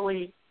just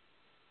really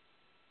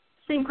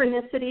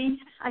synchronicity,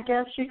 I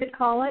guess you could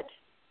call it,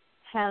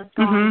 has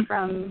gone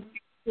from,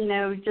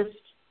 just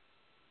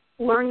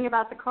learning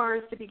about the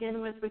cars to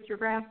begin with your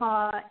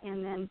grandpa,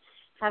 and then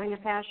having a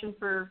passion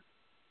for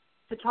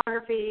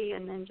photography,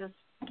 and then just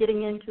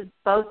getting into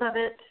both of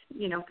it,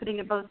 putting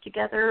it both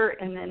together,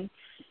 and then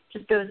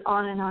just goes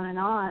on and on and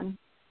on.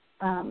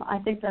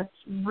 I think that's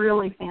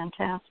really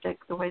fantastic,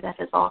 the way that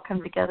has all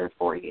come together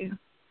for you.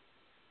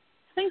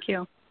 Thank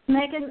you.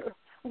 Megan,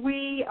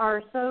 we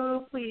are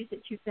so pleased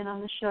that you've been on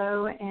the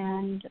show,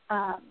 and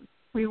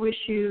we wish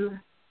you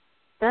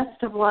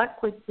best of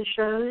luck with the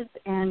shows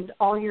and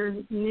all your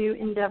new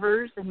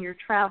endeavors and your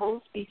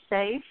travels. Be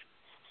safe.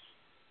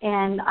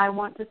 And I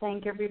want to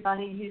thank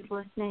everybody who's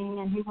listening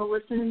and who will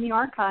listen in the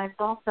archives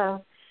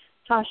also.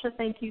 Tasha,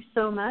 thank you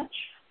so much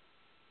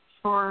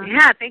for...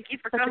 Yeah, thank you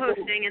for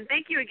co-hosting. And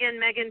thank you again,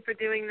 Megan, for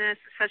doing this.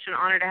 It's such an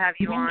honor to have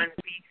you on.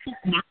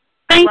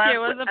 Thank you. It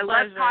was a pleasure.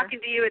 I love talking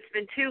to you. It's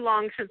been too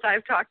long since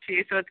I've talked to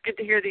you, so it's good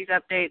to hear these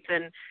updates,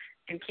 and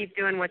keep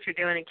doing what you're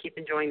doing and keep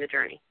enjoying the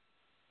journey.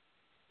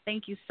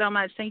 Thank you so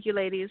much. Thank you,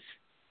 ladies.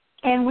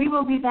 And we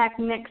will be back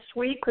next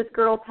week with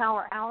Girl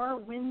Power Hour,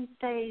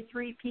 Wednesday,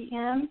 3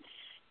 p.m.,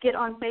 Get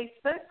on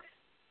Facebook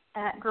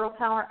at Girl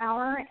Power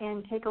Hour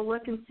and take a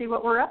look and see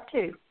what we're up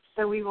to.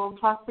 So we will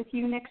talk with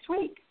you next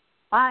week.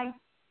 Bye.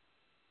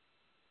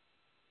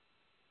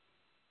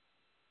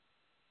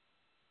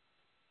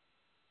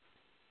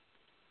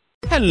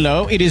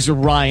 Hello, it is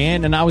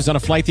Ryan, and I was on a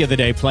flight the other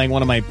day playing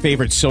one of my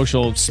favorite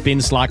social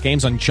spin slot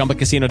games on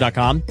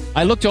ChumbaCasino.com.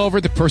 I looked over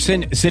at the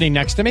person sitting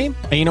next to me,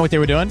 and you know what they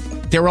were doing?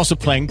 They were also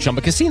playing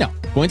Chumba Casino.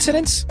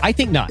 Coincidence? I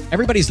think not.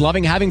 Everybody's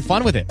loving having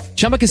fun with it.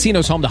 Chumba Casino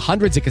is home to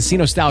hundreds of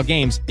casino-style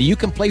games that you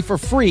can play for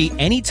free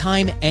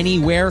anytime,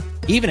 anywhere,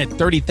 even at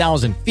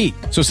 30,000 feet.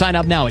 So sign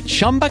up now at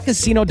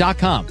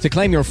ChumbaCasino.com to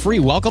claim your free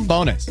welcome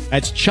bonus.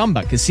 That's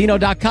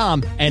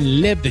ChumbaCasino.com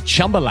and live the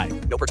Chumba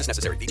life. No purchase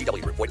necessary.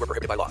 VGW Group. Void where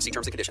prohibited by law. See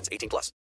terms and conditions. 18+.